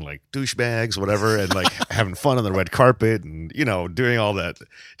 looking like douchebags, whatever, and like having fun on the red carpet and, you know, doing all that,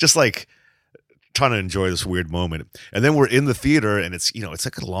 just like trying to enjoy this weird moment. And then we're in the theater and it's, you know, it's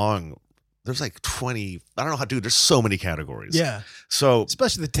like a long, there's like 20, I don't know how, dude, there's so many categories. Yeah. So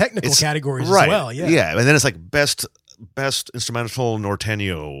Especially the technical It's- categories right. as well. Yeah. Yeah. And then it's like best instrumental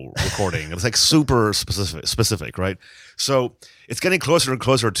norteño recording. It's like super specific, right? So it's getting closer and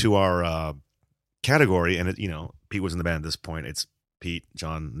closer to our category. And it, you know, Pete was in the band at this point. It's Pete,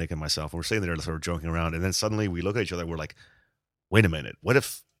 John, Nick, and myself. And we're sitting there sort of joking around. And then suddenly we look at each other. We're like, wait a minute. What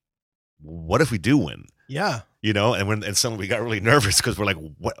if we do win? Yeah. You know, and suddenly we got really nervous because we're like,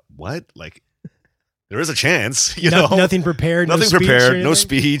 what? Like, there is a chance, you know. Nothing prepared. Nothing no speech or prepared, no anything?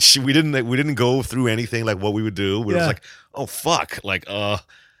 speech. We didn't go through anything like what we would do. We were Yeah. just like, oh fuck, like I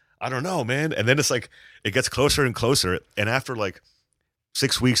don't know, man. And then it's like it gets closer and closer. And after like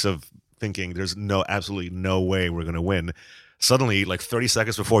 6 weeks of thinking, there's absolutely no way we're gonna win. Suddenly, like 30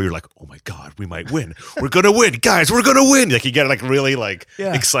 seconds before, you're like, oh my god, we might win. We're gonna win, guys. We're gonna win. Like you get like really like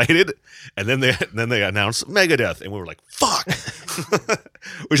Yeah. excited, and then they announce Megadeth, and we were like, fuck,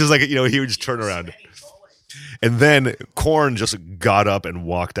 which is like a huge turnaround. And then Korn just got up and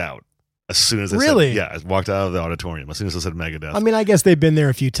walked out as soon as they Really? said, walked out of the auditorium as soon as I said Megadeth. I mean, I guess they've been there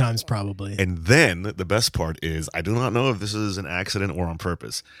a few times probably. And then the best part is, I do not know if this is an accident or on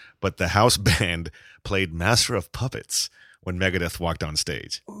purpose, but the house band played Master of Puppets when Megadeth walked on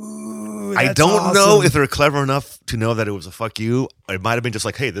stage. Ooh, I that's don't know awesome. if they're clever enough to know that it was a fuck you. It might have been just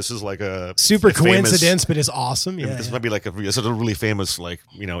like, hey, this is like a Super famous- coincidence, but it's awesome. Yeah. This might be like this is a really famous, like,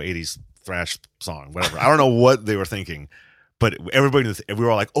 80s thrash song, whatever. I don't know what they were thinking, but everybody, we were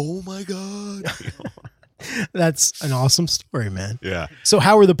all like, oh my God. That's an awesome story, man. Yeah. So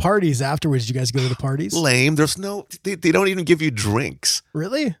how were the parties afterwards? Did you guys go to the parties? Lame. There's they don't even give you drinks.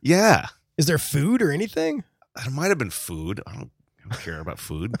 Really? Yeah. Is there food or anything? There might have been food. I don't care about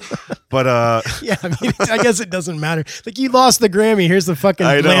food. But Yeah, I mean, I guess it doesn't matter. Like, you lost the Grammy. Here's the fucking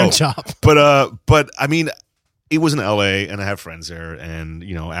I know. lamb chop. but I mean, it was in LA and I have friends there, and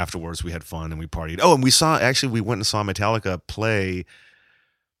afterwards we had fun and we partied. Oh, and we went and saw Metallica play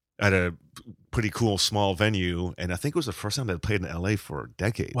at a pretty cool small venue, and I think it was the first time they had played in LA for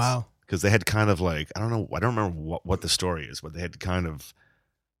decades. Wow. Because they had kind of like, I don't remember what the story is, but they had kind of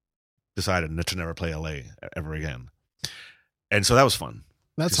decided to never play LA ever again. And so that was fun.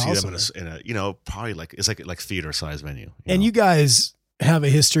 That's to see awesome. them in a probably like, it's like theater size venue. And know? you guys have a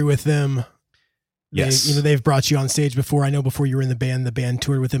history with them. Yes. They've brought you on stage before. I know before you were in the band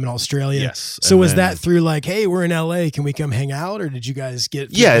toured with them in Australia. Yes. So And was then- that through like, hey, we're in LA, can we come hang out? Or did you guys get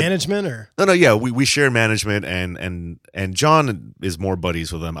Yeah. management or? No, yeah, we share management, and John is more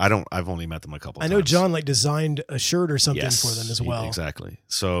buddies with them. I've only met them a couple I times. know John like designed a shirt or something Yes, for them as well. Exactly.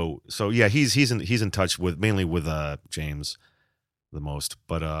 So yeah, he's in touch mainly with James the most.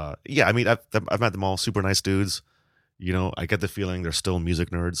 But yeah, I mean, I've met them all, super nice dudes. I get the feeling they're still music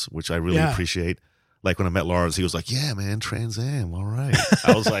nerds, which I really Yeah. appreciate. Like when I met Lars, he was like, "Yeah, man, Trans Am, all right."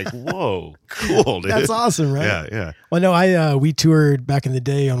 I was like, "Whoa, cool, dude." That's awesome, right? Yeah. Well, no, we toured back in the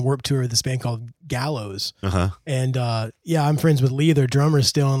day on Warped Tour with this band called Gallows. Uh-huh. And yeah, I'm friends with Lee, their drummer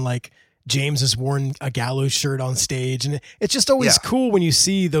still, and like James has worn a Gallows shirt on stage. And it's just always Yeah. cool when you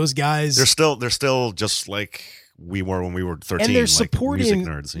see those guys. They're still just like we were when we were 13. and they're like supporting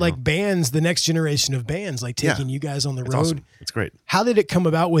music nerds, like bands, the next generation of bands, like taking you guys on the It's road. awesome. It's great. How did it come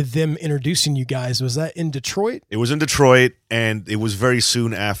about with them introducing you guys? Was that in Detroit? It was in Detroit, and it was very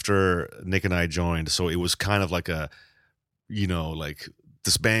soon after Nick and I joined. So it was kind of like like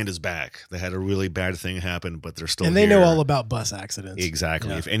this band is back. They had a really bad thing happen, but they're still And they know here. all about bus accidents.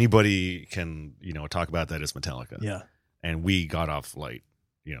 Exactly. Yeah. If anybody can, talk about that, it's Metallica. Yeah, And we got off light,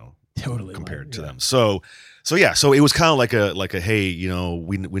 totally. compared to yeah. them. So yeah, so it was kind of like a hey,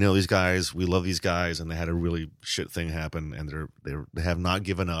 we know these guys, we love these guys, and they had a really shit thing happen, and they have not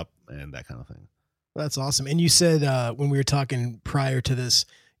given up, and that kind of thing. That's awesome. And you said when we were talking prior to this,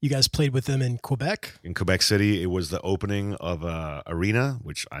 you guys played with them in Quebec. In Quebec City, it was the opening of a arena,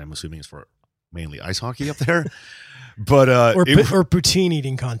 which I'm assuming is for mainly ice hockey up there. But or poutine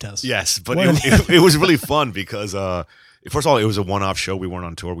eating contest. Yes, but it was really fun because first of all, it was a one-off show. We weren't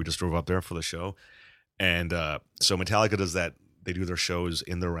on tour. We just drove up there for the show, and so Metallica does that. They do their shows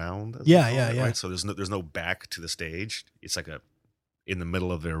in the round. Yeah. Right. So there's no back to the stage. It's like in the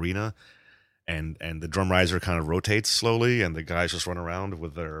middle of the arena, and the drum riser kind of rotates slowly, and the guys just run around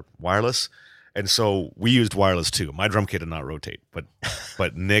with their wireless. And so we used wireless too. My drum kit did not rotate,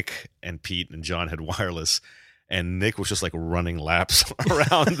 but Nick and Pete and John had wireless. And Nick was just like running laps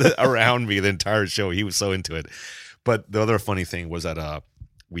around me the entire show. He was so into it. But the other funny thing was that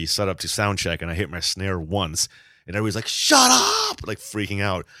we set up to sound check, and I hit my snare once, and everybody's like, "Shut up!" like freaking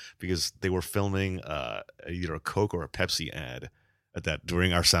out because they were filming either a Coke or a Pepsi ad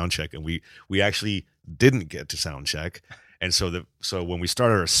during our sound check, and we actually didn't get to sound check. And so when we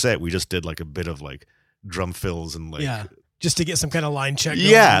started our set, we just did like a bit of like drum fills and like just to get some kind of line check going.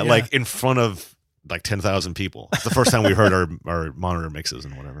 Yeah, like in front of like 10,000 people. It's the first time we heard our monitor mixes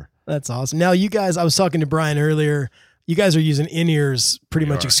and whatever. That's awesome. Now you guys, I was talking to Brian earlier, you guys are using in-ears pretty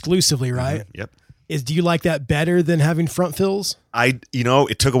much exclusively, right? Mm-hmm. Yep. Do you like that better than having front fills?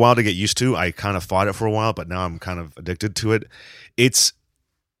 It took a while to get used to. I kind of fought it for a while, but now I'm kind of addicted to it.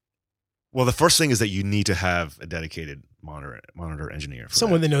 Well, the first thing is that you need to have a dedicated monitor engineer.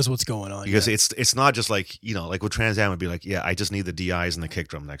 Someone that knows what's going on. Because it's not just like, like with Trans Am would be like, yeah, I just need the DIs and the kick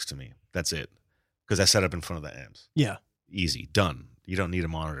drum next to me. That's it. Because I set up in front of the amps. Yeah. Easy. Done. You don't need a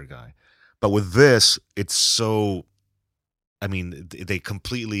monitor guy. But with this, it's so, they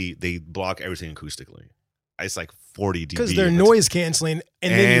block everything acoustically. It's like 40 dB. Because they're noise canceling,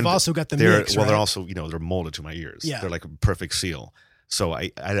 and then you've also got the mix, Well, right? they're also, they're molded to my ears. Yeah. They're like a perfect seal. So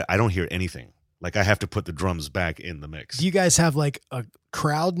I don't hear anything. Like I have to put the drums back in the mix. Do you guys have like a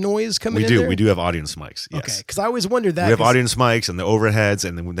crowd noise coming in there? We do have audience mics. Yes. Okay, because I always wondered that. We have audience mics and the overheads,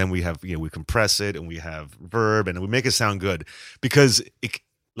 and then we have, we compress it and we have verb and we make it sound good because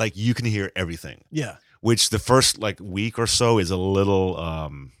you can hear everything. Yeah. Which the first like week or so is a little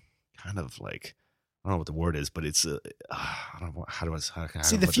kind of like, I don't know what the word is, but it's I don't know how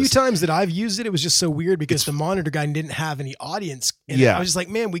see the few times that I've used it, it was just so weird because the monitor guy didn't have any audience. I was just like,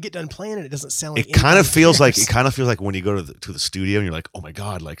 man, we get done playing it, it doesn't sound like it kind of feels like when you go to the studio and you're like, oh my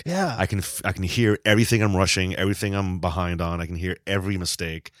god, like I can hear everything I'm rushing, everything I'm behind on, I can hear every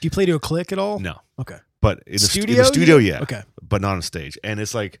mistake. Do you play to a click at all? No. Okay. But in the studio, yeah. Okay. But not on stage, and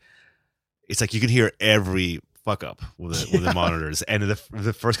it's like you can hear every fuck up with the monitors, and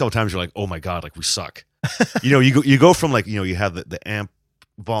the first couple times you're like, oh my god, like we suck. You go from like, you have the amp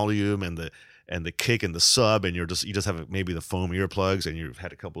volume and the kick and the sub, and you just have maybe the foam earplugs, and you've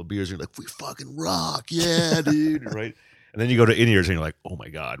had a couple of beers, and you're like, we fucking rock, yeah, dude, right? And then you go to in-ears and you're like, oh my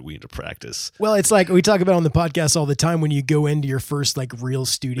god, we need to practice. Well, it's like we talk about on the podcast all the time when you go into your first like real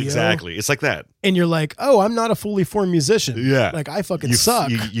studio. Exactly, it's like that, and you're like, oh, I'm not a fully formed musician. Yeah, like I fucking suck.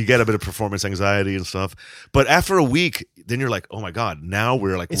 You get a bit of performance anxiety and stuff, but after a week, then you're like, oh my god, now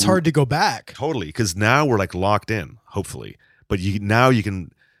we're like, it's hard to go back. Totally, because now we're like locked in, hopefully. But now you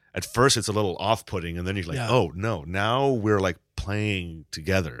can. At first, it's a little off-putting, and then you're like, oh no, now we're like playing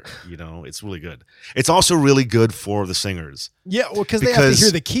together. It's really good. It's also really good for the singers. Yeah, well, because they have to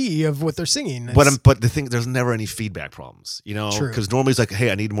hear the key of what they're singing. But the thing, there's never any feedback problems. True. Because normally it's like, hey,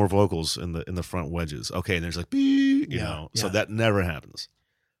 I need more vocals in the front wedges. Okay, and there's like, you know, so that never happens.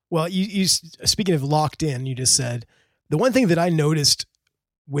 Well, you speaking of locked in, you just said the one thing that I noticed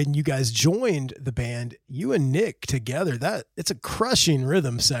when you guys joined the band, you and Nick together, that it's a crushing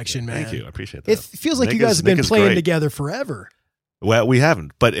rhythm section, man. Thank you. I appreciate that. It feels like you guys have been playing together forever. Well, we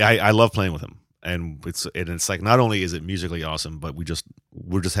haven't, but I love playing with him. And it's like, not only is it musically awesome, but we're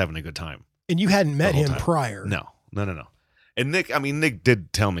just having a good time. And you hadn't met him prior. No. And Nick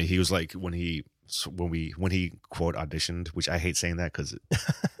did tell me, he was like, when he quote auditioned, which I hate saying that because it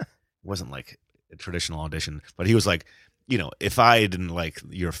wasn't like a traditional audition, but he was like, if I didn't like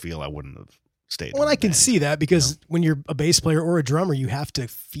your feel, I wouldn't have stayed. Well, I can see that because when you're a bass player or a drummer, you have to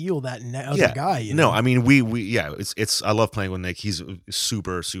feel that other guy. No, I mean, it's I love playing with Nick. He's a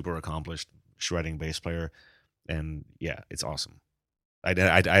super, super accomplished shredding bass player. And yeah, it's awesome. I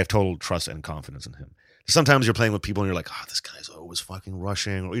have total trust and confidence in him. Sometimes you're playing with people and you're like, oh, this guy's always fucking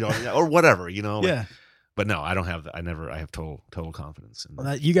rushing, or whatever, Yeah. But no, I don't have that. I have total confidence.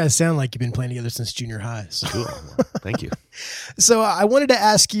 Well, you guys sound like you've been playing together since junior high. So. Cool. Well, thank you. So I wanted to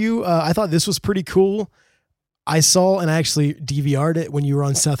ask you, I thought this was pretty cool. I saw and I actually DVR'd it when you were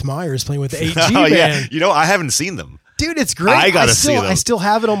on Seth Meyers playing with the 8G band. Yeah. I haven't seen them. Dude, it's great. I gotta see them. I still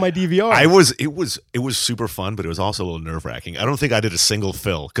have it on my DVR. It was super fun, but it was also a little nerve wracking. I don't think I did a single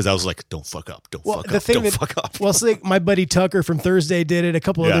fill because I was like, don't fuck up. Don't fuck up. Well, so my buddy Tucker from Thursday did it. A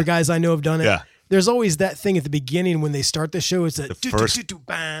couple other guys I know have done it. Yeah. There's always that thing at the beginning when they start the show. It's a The first-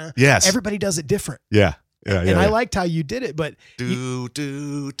 bah. Yes. Everybody does it different. Yeah. And I liked how you did it, but do.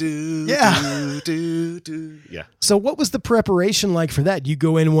 Yeah. Yeah. so what was the preparation like for that? You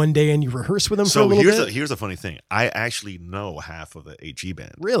go in one day and you rehearse with them for a So little here's bit? here's the funny thing. I actually know half of the HE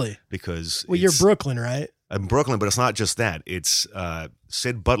band Really? because Well, you're it's- Brooklyn, right? I'm Brooklyn, but it's not just that. It's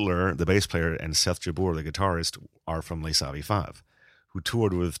Sid Butler, the bass player, and Seth Jabbour, the guitarist, are from Les Savi 5, who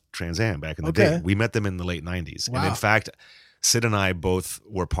toured with Trans Am back in the Okay. day. We met them in the late 90s. And Wow. in fact, Sid and I both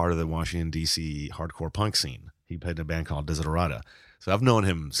were part of the Washington, D.C. hardcore punk scene. He played in a band called Desiderata. So I've known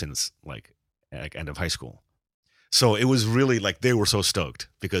him since like end of high school. So it was really like they were so stoked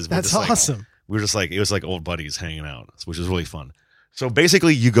because we're That's just like, awesome. we were just like, it was like old buddies hanging out, which was really fun. So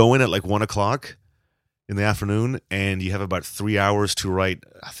basically you go in at like 1 o'clock in the afternoon and you have about 3 hours to write.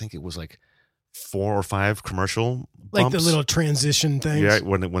 I think it was like 4 or 5 commercial Like bumps. the little transition things. Yeah,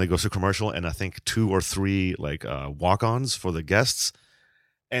 when it goes to commercial, and I think 2 or 3 like walk-ons for the guests.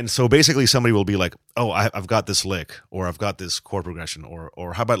 And so basically somebody will be like, oh, I've got this lick, or I've got this chord progression,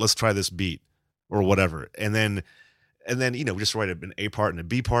 or how about let's try this beat, or whatever. And then we just write an A part and a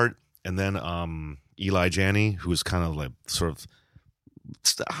B part, and then Eli Janney, who's kind of like sort of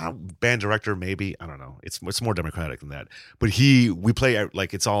band director, maybe, I don't know. It's more democratic than that. But we play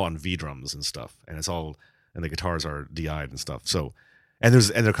like it's all on V drums and stuff, and the guitars are DI'd and stuff. So and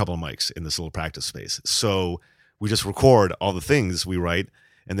there are a couple of mics in this little practice space. So we just record all the things we write.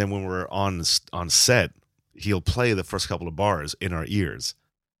 And then when we're on set, he'll play the first couple of bars in our ears.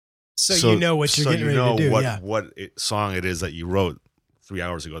 So you know what you're getting ready to do. What song it is that you wrote 3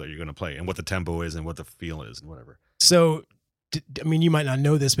 hours ago that you're going to play, and what the tempo is, and what the feel is, and whatever. So, I mean, you might not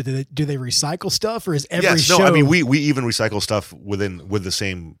know this, but do they recycle stuff, or is every show? No, I mean, we even recycle stuff with the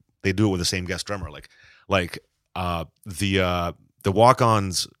same. They do it with the same guest drummer. Like the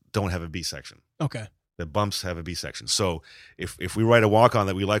walk-ons don't have a B section. Okay. The bumps have a B section. So if we write a walk-on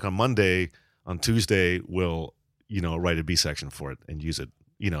that we like on Monday, on Tuesday we'll write a B section for it and use it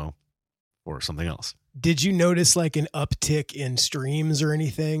or something else. Did you notice like an uptick in streams or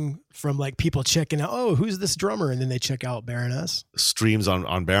anything from like people checking out, oh, who's this drummer? And then they check out Baroness? Streams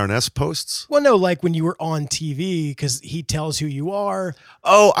on Baroness posts? Well, no, like when you were on TV, because he tells who you are.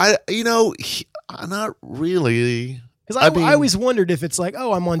 Oh, not really. Because I always wondered if it's like,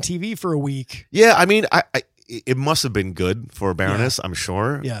 oh, I'm on TV for a week. Yeah, I mean, it must have been good for Baroness, I'm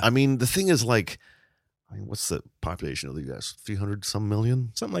sure. Yeah. I mean, the thing is like, what's the population of the U.S.? 300 some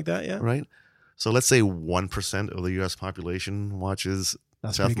million? Something like that, yeah. Right? So let's say 1% of the U.S. population watches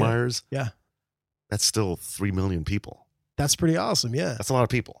That's Seth pretty good. Meyers. Yeah. That's still 3 million people. That's pretty awesome, yeah. That's a lot of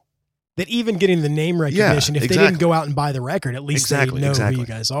people. That even getting the name recognition, if they exactly. didn't go out and buy the record, at least they know who you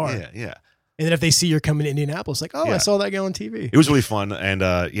guys are. Yeah, yeah. And then if they see you're coming to Indianapolis, like, oh, Yeah. I saw that guy on TV. It was really fun, and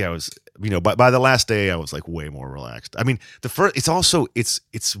it was by the last day I was like way more relaxed. I mean,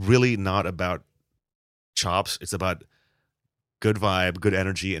 it's really not about chops. It's about good vibe, good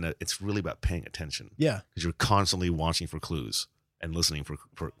energy, and it's really about paying attention. Yeah. Because you're constantly watching for clues and listening for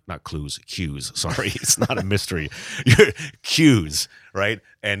not clues, cues. Sorry, it's not a mystery. You're cues, right?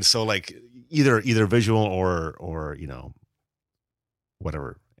 And so like either visual or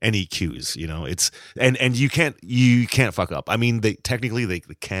whatever. Any cues, it's and you can't fuck up. I mean, they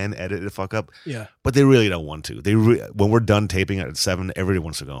can edit and fuck up, Yeah. but they really don't want to. When we're done taping at 7, everybody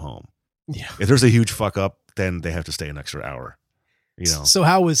wants to go home. Yeah. If there's a huge fuck up, then they have to stay an extra hour. So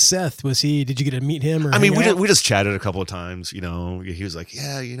how was Seth? Did you get to meet him? Or I mean, hang out? we just chatted a couple of times. He was like,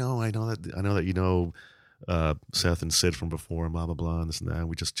 yeah, I know that Seth and Sid from before and blah blah blah and this and that. And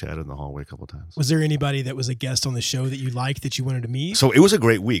we just chatted in the hallway a couple of times. Was there anybody that was a guest on the show that you liked that you wanted to meet? So it was a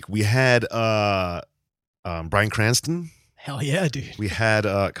great week. We had Bryan Cranston. Hell yeah, dude. We had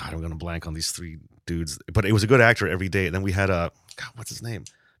God, I'm going to blank on these 3 dudes, but it was a good actor every day. And then we had God, what's his name?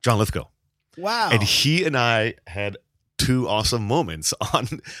 John Lithgow. Wow. And he and I had 2 awesome moments on,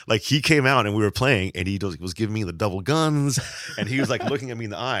 like, he came out and we were playing and he was giving me the double guns and he was like looking at me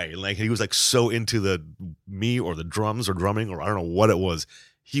in the eye, and like he was like so into me or the drums or drumming or I don't know what it was.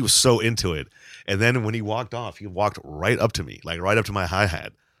 He was so into it. And then when he walked off, he walked right up to me, like right up to my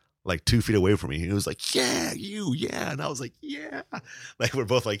hi-hat, like 2 feet away from me. He was like, yeah, yeah. And I was like, yeah. Like we're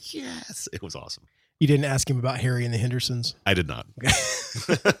both like, yes. It was awesome. You didn't ask him about Harry and the Hendersons? I did not.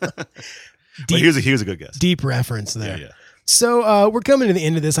 But he was a good guest. Deep reference there. Yeah. So we're coming to the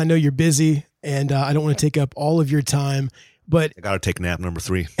end of this. I know you're busy, and I don't want to take up all of your time, but I got to take nap number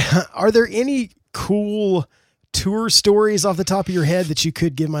 3. are there any cool tour stories off the top of your head that you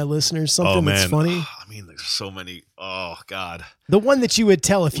could give my listeners? Something that's funny? I mean, there's so many. Oh, God. The one that you would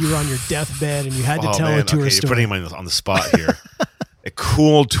tell if you were on your deathbed and you had to tell a tour You're story. putting him on the spot here. A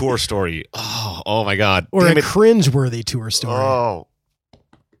cool tour story. Oh, Oh my God. Or Damn a it. cringe-worthy tour story. Oh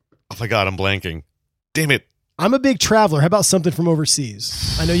my God, I'm blanking. Damn it. I'm a big traveler. How about something from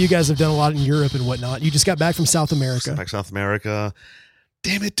overseas? I know you guys have done a lot in Europe and whatnot. You just got back from South America. Back South America.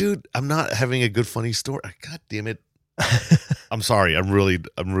 Damn it, dude. I'm not having a good funny story. God damn it. I'm sorry. I'm really A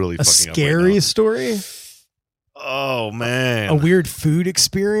fucking up scary right now. story? Oh man. A weird food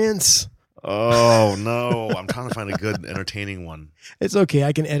experience? Oh no. I'm trying to find a good entertaining one. It's okay.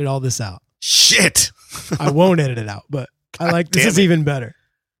 I can edit all this out. Shit. I won't edit it out, but I like this damn is it. even better.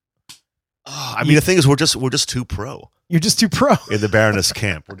 Oh, I mean, the thing is, we're just too pro You're just too pro. in the Baroness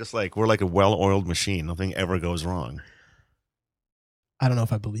camp. We're like a well-oiled machine. Nothing ever goes wrong. I don't know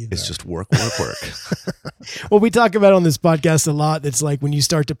if I believe that. It's just work. Well, we talk about on this podcast a lot. That's like when you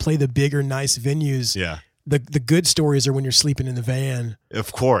start to play the bigger, nice venues. Yeah, The good stories are when you're sleeping in the van.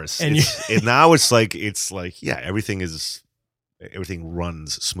 of course. And And now it's like yeah, everything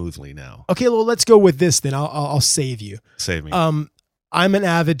runs smoothly now. Okay, well, let's go with this then. I'll save you. Save me. I'm an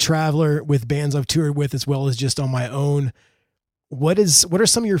avid traveler with bands I've toured with as well as just on my own. What are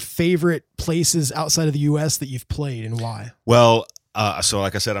some of your favorite places outside of the U.S. that you've played and why? Well, so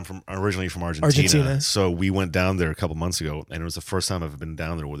like I said, I'm originally from Argentina. So we went down there a couple months ago, and it was the first time I've been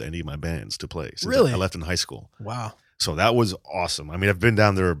down there with any of my bands to play. Since Really? I left in high school. Wow. So that was awesome. I mean, I've been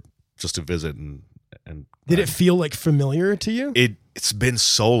down there just to visit and Did it feel like familiar to you? It's been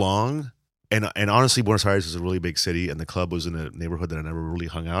so long. And honestly, Buenos Aires is a really big city, and the club was in a neighborhood that I never really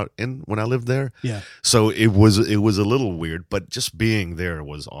hung out in when I lived there. Yeah. So it was a little weird, but just being there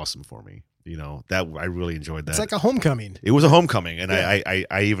was awesome for me. You know, that I really enjoyed that. It's like a homecoming. It was a homecoming, and Yeah.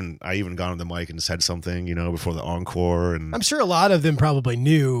 I even got on the mic and said something, you know, before the encore. And I'm sure a lot of them probably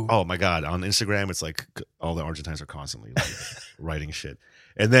knew. oh my God, on Instagram, it's like all the Argentines are constantly like writing shit.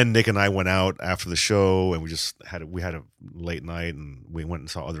 And then Nick and I went out after the show, and we had a late night, and we went and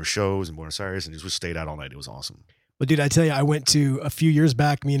saw other shows in Buenos Aires, and just stayed out all night. It was awesome. But dude, I tell you, I went to a few years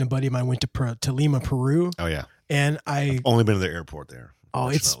back. Me and a buddy of mine went to Lima, Peru, Oh yeah, and only been to the airport there.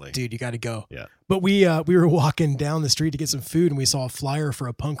 it's unfortunately. dude, you got to go. Yeah. But we were walking down the street to get some food, and we saw a flyer for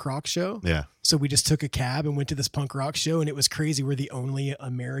a punk rock show. Yeah. So we just took a cab and went to this punk rock show, and it was crazy. We're the only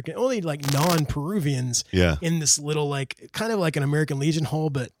like non-Peruvians Yeah. in this little like kind of like an American Legion hall,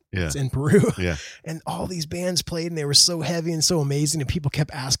 but Yeah. it's in Peru. Yeah. And all these bands played, and they were so heavy and so amazing, and people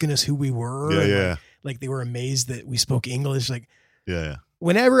kept asking us who we were. Yeah. and, Yeah. Like they were amazed that we spoke English. Like Yeah.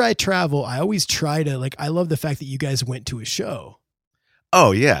 whenever I travel, I always try to I love the fact that you guys went to a show.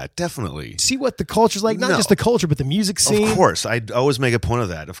 Oh yeah, definitely. See what the culture's like, not No. just the culture, but the music scene. Of course, I always make a point of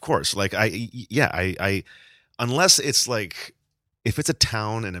that. Of course, like I unless it's like if it's a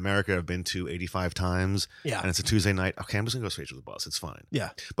town in America I've been to 85 times Yeah. and it's a Tuesday night, okay, I'm just gonna go straight to the bus. It's fine. Yeah.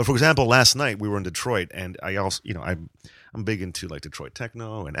 But for example, last night we were in Detroit, and I also, I'm big into like Detroit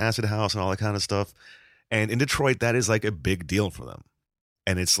techno and acid house and all that kind of stuff. And in Detroit, that is like a big deal for them.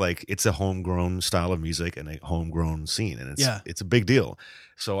 And it's like it's a homegrown style of music and a homegrown scene, and it's a big deal.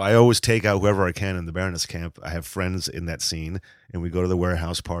 So I always take out whoever I can in the Baroness camp. I have friends in that scene, and we go to the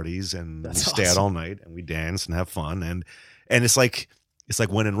warehouse parties, and That's we stay out awesome. all night, and we dance and have fun, and it's like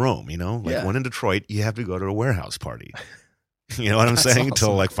when in Rome, you know, like Yeah. when in Detroit, you have to go to a warehouse party. You know what I'm That's saying? awesome.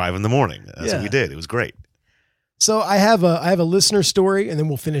 Until like 5 a.m. That's Yeah. what we did. It was great. So I have a listener story, and then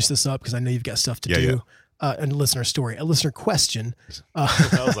we'll finish this up because I know you've got stuff to Yeah, do. A listener story, a listener question.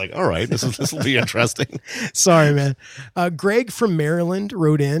 I was like, all right, this will be interesting. Sorry, man. Greg from Maryland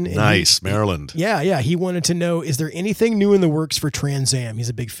wrote in. and Nice, Maryland. Yeah. He wanted to know, is there anything new in the works for Trans Am? He's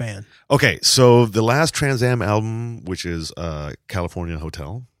a big fan. Okay, so the last Trans Am album, which is California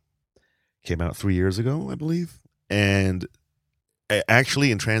Hotel, came out 3 years ago, I believe. And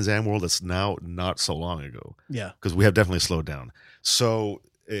actually in Trans Am world, it's now not so long ago Yeah. because we have definitely slowed down. So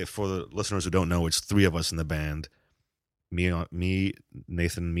for the listeners who don't know, it's 3 of us in the band. Me,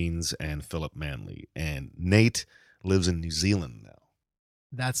 Nathan Means, and Philip Manley. And Nate lives in New Zealand now.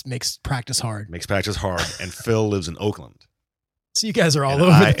 That makes practice hard. Makes practice hard. And Phil lives in Oakland. So you guys are all and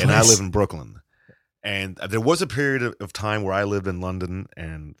over the place. And I live in Brooklyn. And there was a period of time where I lived in London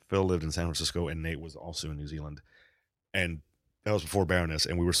and Phil lived in San Francisco and Nate was also in New Zealand. And that was before Baroness,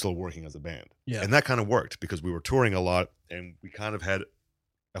 and we were still working as a band. Yeah. And that kind of worked because we were touring a lot and we kind of had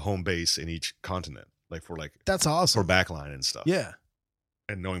a home base in each continent, for That's awesome. backline and stuff. Yeah.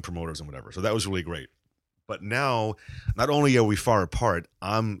 And knowing promoters and whatever. So that was really great. But now, not only are we far apart,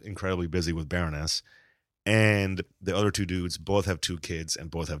 I'm incredibly busy with Baroness, and the other 2 dudes both have 2 kids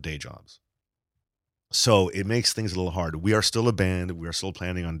and both have day jobs. So it makes things a little hard. We are still a band. We are still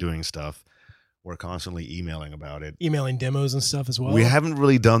planning on doing stuff. We're constantly emailing about it. Emailing demos and stuff as well. We haven't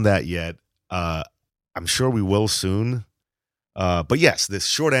really done that yet. I'm sure we will soon. But yes, this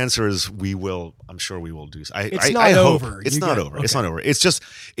short answer is we will. I'm sure we will do. It's I not hope. over. It's You not got- over. okay. It's not over. It's just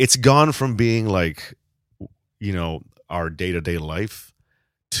it's gone from being like, you know, our day-to-day life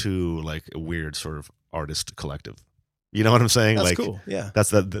to like a weird sort of artist collective. You know what I'm saying? That's like cool. Yeah.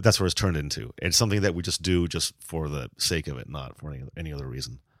 that's where it's turned into. It's something that we just do just for the sake of it, not for any other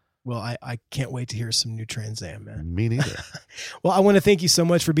reason. Well, I can't wait to hear some new Trans Am, man. Me neither. Well, I want to thank you so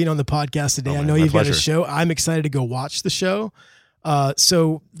much for being on the podcast today. Oh, I man, know my you've got a pleasure. show. I'm excited to go watch the show.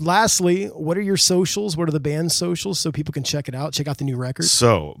 So lastly, what are your socials? What are the band's socials so people can check it out? Check out the new record.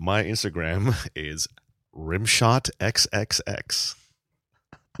 So my Instagram is rimshotxxx.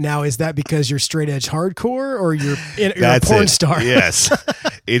 Now, is that because you're straight edge hardcore or you're a porn star? Yes,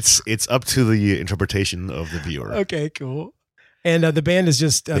 it's up to the interpretation of the viewer. Okay, cool. And the band is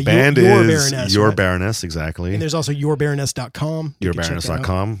just The band Your is Baroness, Your right? Baroness, exactly. And there's also yourbaroness.com. You can check that out.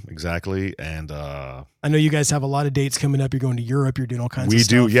 Yourbaroness.com, exactly. And I know you guys have a lot of dates coming up. You're going to Europe. You're doing all kinds we of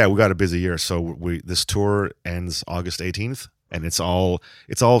do, stuff. yeah, we got a busy year. So this tour ends August 18th, and it's all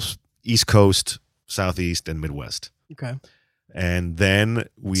East Coast, Southeast, and Midwest. Okay. And then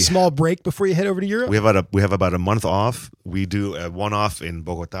Small break before you head over to Europe? we have about a month off. We do a one-off in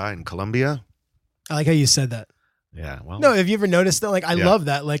Bogota in Colombia. I like how you said that. Yeah, well, No, have you ever noticed that? Like, I Yeah. love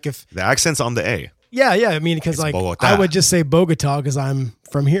that. Like, if, the accent's on the A. yeah. I mean, because It's like, Bogota. I would just say Bogota because I'm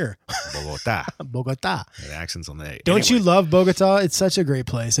from here. Bogota. Bogota. The accent's on the A. Don't you love Bogota? It's such a great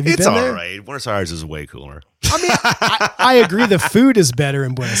place. Have you It's been all there? right. Buenos Aires is way cooler. I mean, I agree. The food is better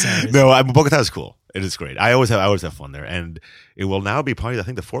in Buenos Aires. No, Bogota is cool. It is great. I always have fun there, and it will now be probably I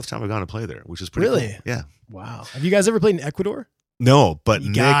think the fourth time I've gone to play there, which is pretty Really? cool. Yeah. Wow. Have you guys ever played in Ecuador? No, but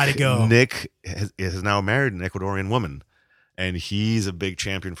You gotta go. Nick is now married an Ecuadorian woman, and he's a big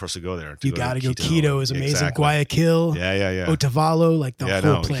champion for us to go there. You got to go. Quito is amazing. Exactly. Guayaquil, Yeah. Otavalo, like the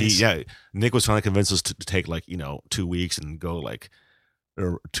whole place. Nick was trying to convince us to take like 2 weeks and go like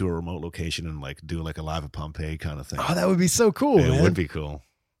to a remote location and like do like a live at Pompeii kind of thing. Oh, that would be so cool, it man. would be cool.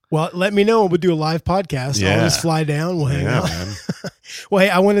 Well, let me know. We'll do a live podcast. Yeah. I'll just fly down. We'll hang Yeah, out. man. Well, hey,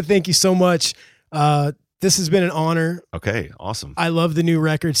 I want to thank you so much. This has been an honor. Okay, awesome. I love the new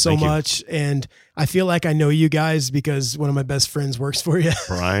record so Thank you. much. And I feel like I know you guys because one of my best friends works for you.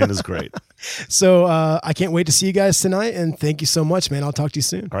 Brian is great. So I can't wait to see you guys tonight. And thank you so much, man. I'll talk to you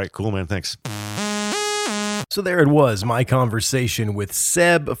soon. All right, cool, man. Thanks. So there it was, my conversation with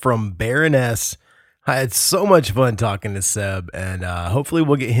Seb from Baroness. I had so much fun talking to Seb, and hopefully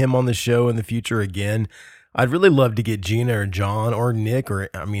we'll get him on the show in the future again. I'd really love to get Gina or John or Nick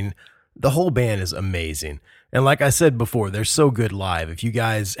the whole band is amazing. And like I said before, they're so good live. If you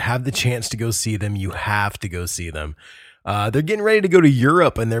guys have the chance to go see them, you have to go see them. They're getting ready to go to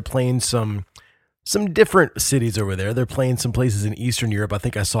Europe, and they're playing some different cities over there. They're playing some places in Eastern Europe. I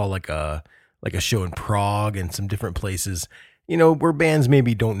think I saw like a show in Prague and some different places, where bands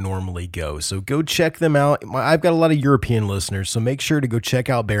maybe don't normally go. So go check them out. I've got a lot of European listeners, so make sure to go check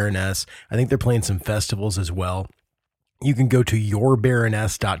out Baroness. I think they're playing some festivals as well. You can go to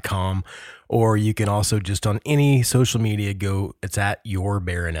yourbaroness.com, or you can also just on any social media it's at Your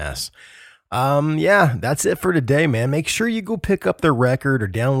Baroness. Yeah, that's it for today, man. Make sure you go pick up their record or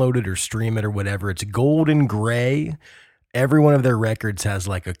download it or stream it or whatever. It's Golden Gray. Every one of their records has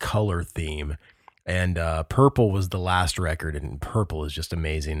like a color theme. And Purple was the last record, and Purple is just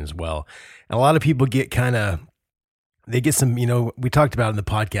amazing as well. And a lot of people get they get some, we talked about in the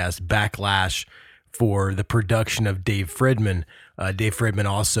podcast, backlash for the production of Dave Fridman. Dave Fridman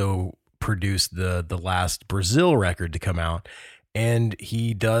also produced the last Brazil record to come out, and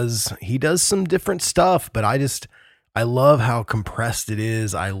he does some different stuff, but I love how compressed it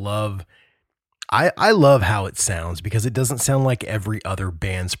is. I love how it sounds because it doesn't sound like every other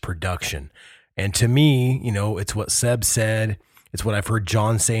band's production. And to me, it's what Seb said. It's what I've heard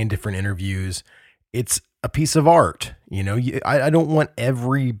John say in different interviews. It's a piece of art. I don't want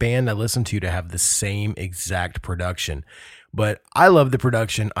every band I listen to have the same exact production, but I love the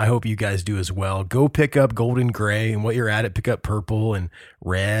production. I hope you guys do as well. Go pick up Golden Gray, and while you're at it, pick up Purple and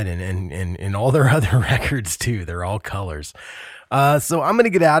Red and all their other records too. They're all colors. So I'm going to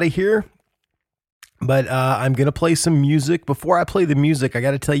get out of here. But I'm going to play some music. Before I play the music, I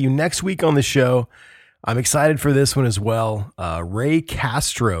got to tell you, next week on the show, I'm excited for this one as well. Ray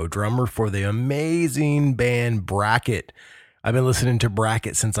Castro, drummer for the amazing band Bracket. I've been listening to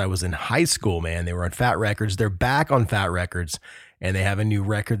Bracket since I was in high school, man. They were on Fat Records. They're back on Fat Records, and they have a new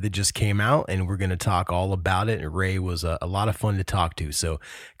record that just came out, and we're going to talk all about it. And Ray was a lot of fun to talk to. So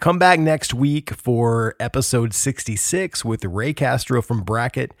come back next week for episode 66 with Ray Castro from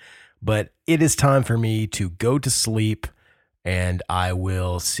Bracket. But it is time for me to go to sleep, and I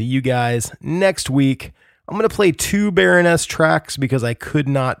will see you guys next week I'm going to play 2 Baroness tracks because I could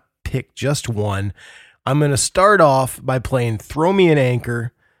not pick just one. I'm going to start off by playing Throw Me an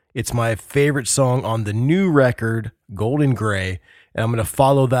Anchor. It's my favorite song on the new record, Golden Gray. And I'm going to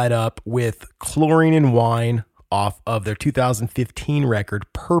follow that up with Chlorine and Wine off of their 2015 record,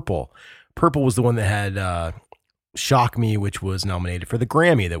 Purple. Purple was the one that had Shock Me, which was nominated for the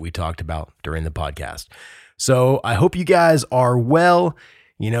Grammy that we talked about during the podcast. So I hope you guys are well.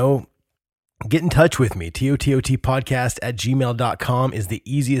 Get in touch with me. TOTOTpodcast@gmail.com is the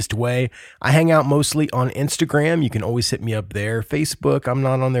easiest way. I hang out mostly on Instagram. You can always hit me up there. Facebook, I'm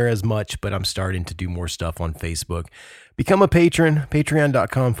not on there as much, but I'm starting to do more stuff on Facebook. Become a patron,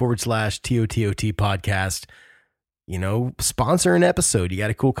 patreon.com/TOTOT podcast. Sponsor an episode. You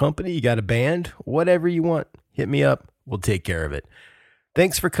got a cool company, you got a band, whatever you want, hit me up. We'll take care of it.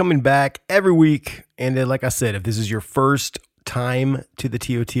 Thanks for coming back every week. And like I said, if this is your first time to the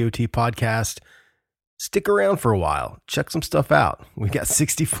TOTOT podcast, stick around for a while. Check some stuff out. We got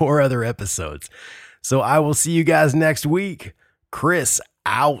 64 other episodes. So I will see you guys next week. Chris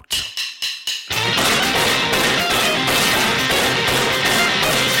out.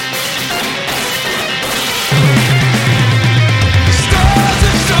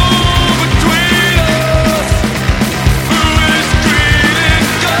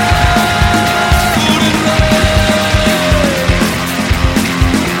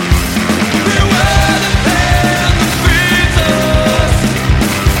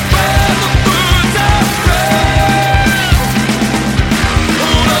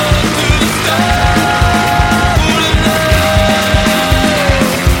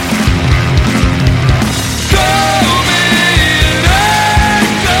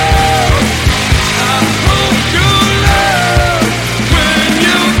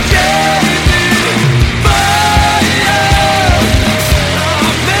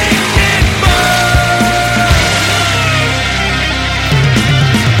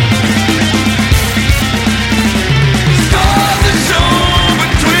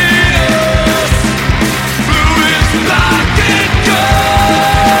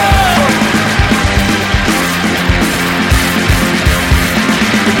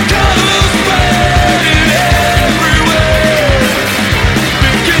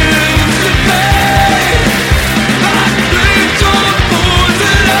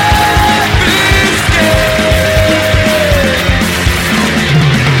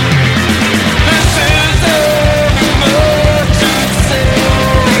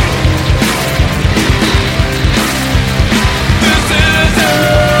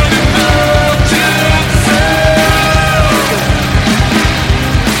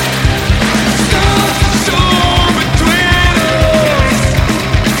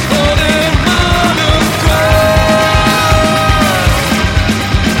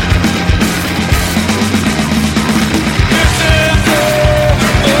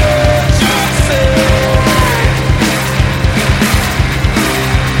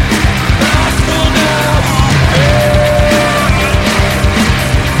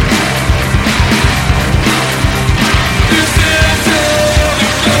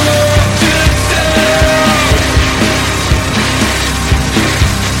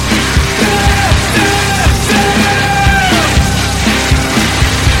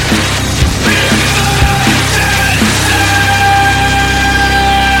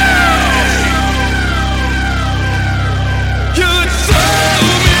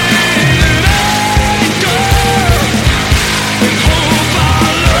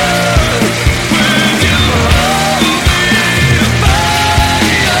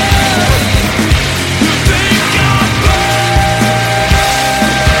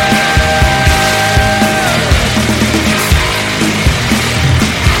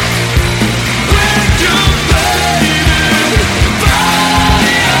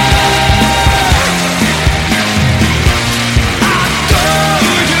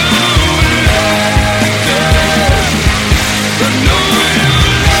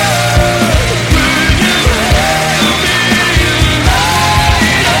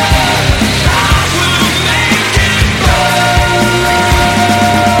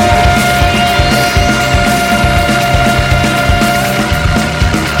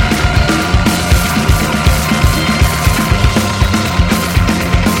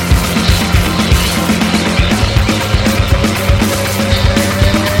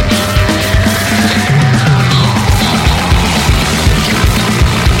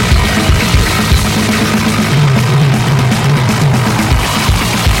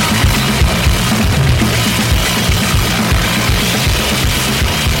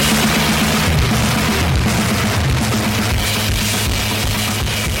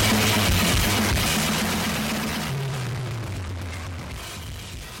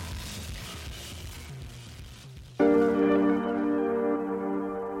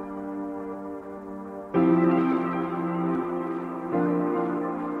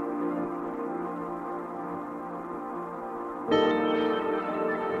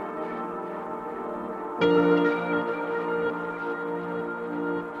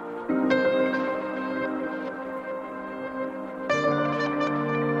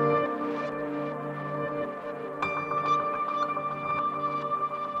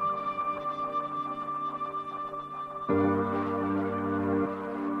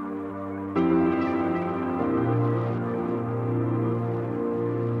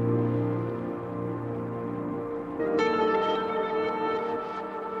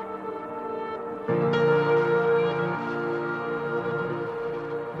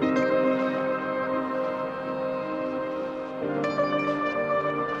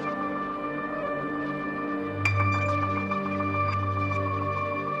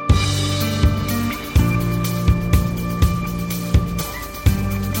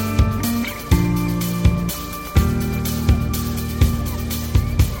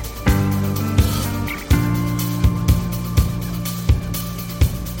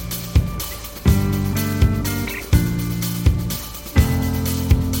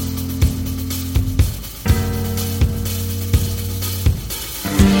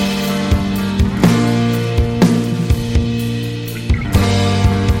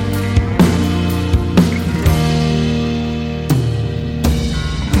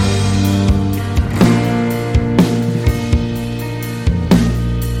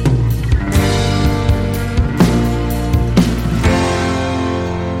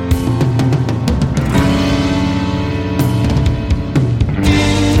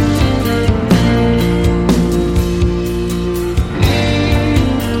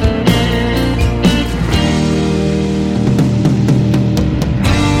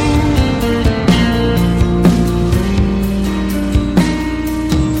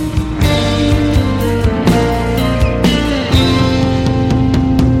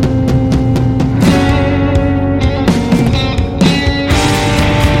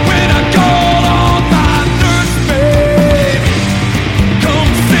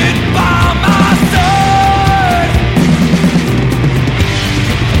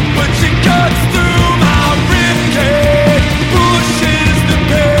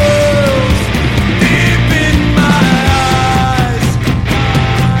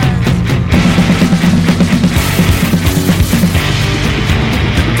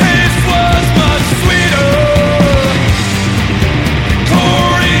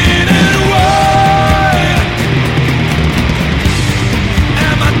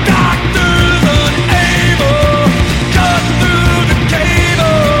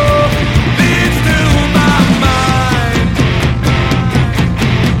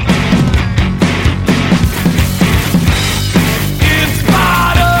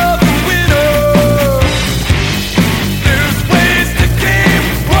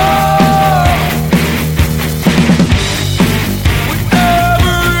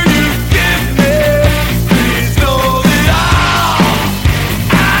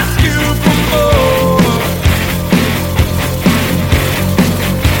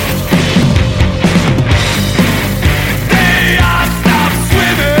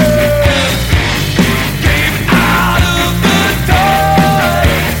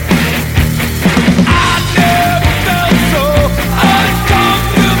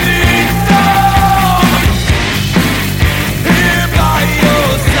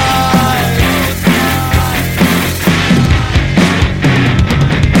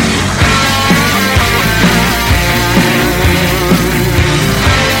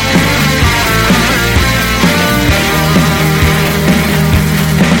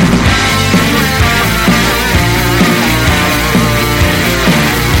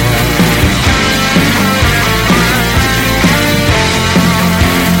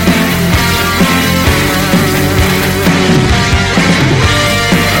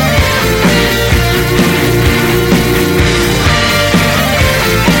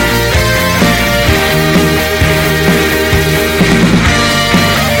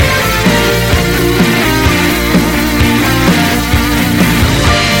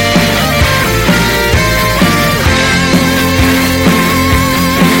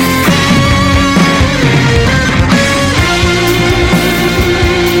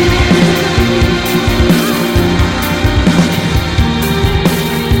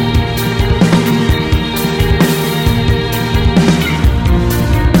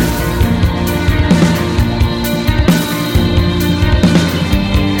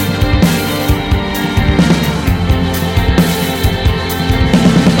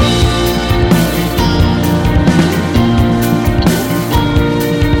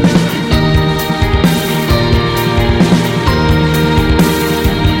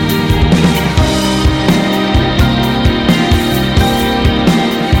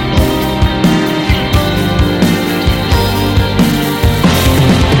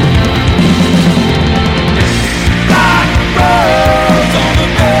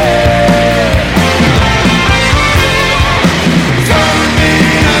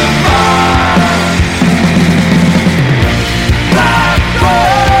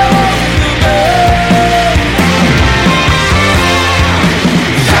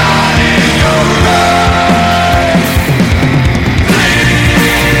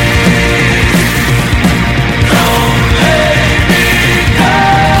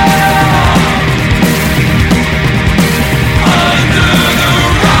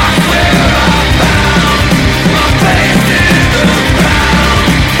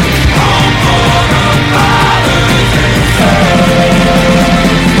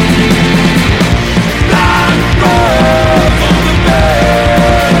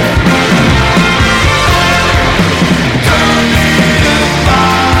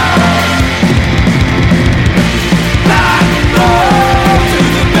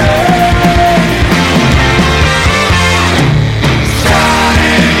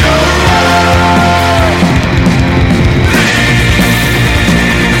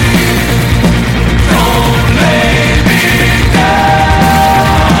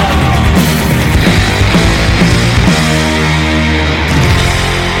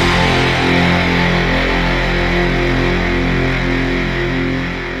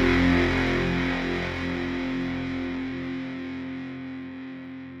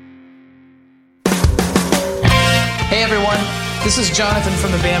 This is Jonathan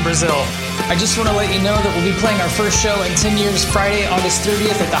from the band Brazil. I just want to let you know that we'll be playing our first show in 10 years Friday, August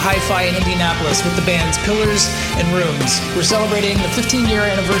 30th at the Hi-Fi in Indianapolis with the bands Pillars and Runes. We're celebrating the 15-year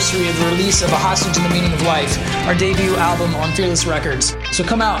anniversary of the release of A Hostage in the Meaning of Life, our debut album on Fearless Records. So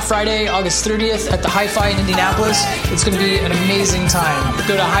come out Friday, August 30th at the Hi-Fi in Indianapolis. It's going to be an amazing time.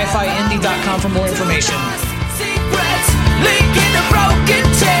 Go to hifiindie.com for more information. Secrets, link in the broken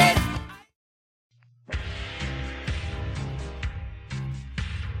chain.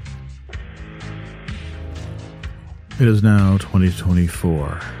 It is now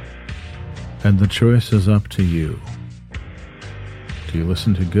 2024, and the choice is up to you. Do you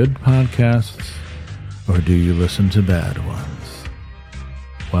listen to good podcasts, or do you listen to bad ones?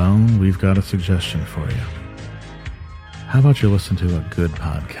 Well, we've got a suggestion for you. How about you listen to a good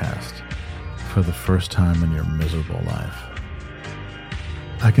podcast for the first time in your miserable life?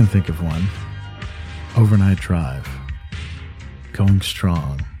 I can think of one. Overnight Drive. Going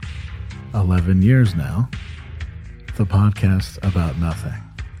strong. 11 years now. The podcast about nothing.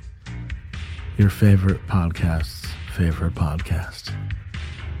 Your favorite podcast's favorite podcast.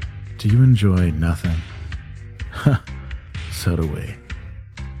 Do you enjoy nothing? So do we.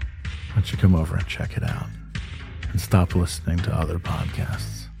 Why don't you come over and check it out and stop listening to other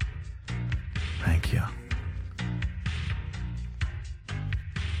podcasts? Thank you.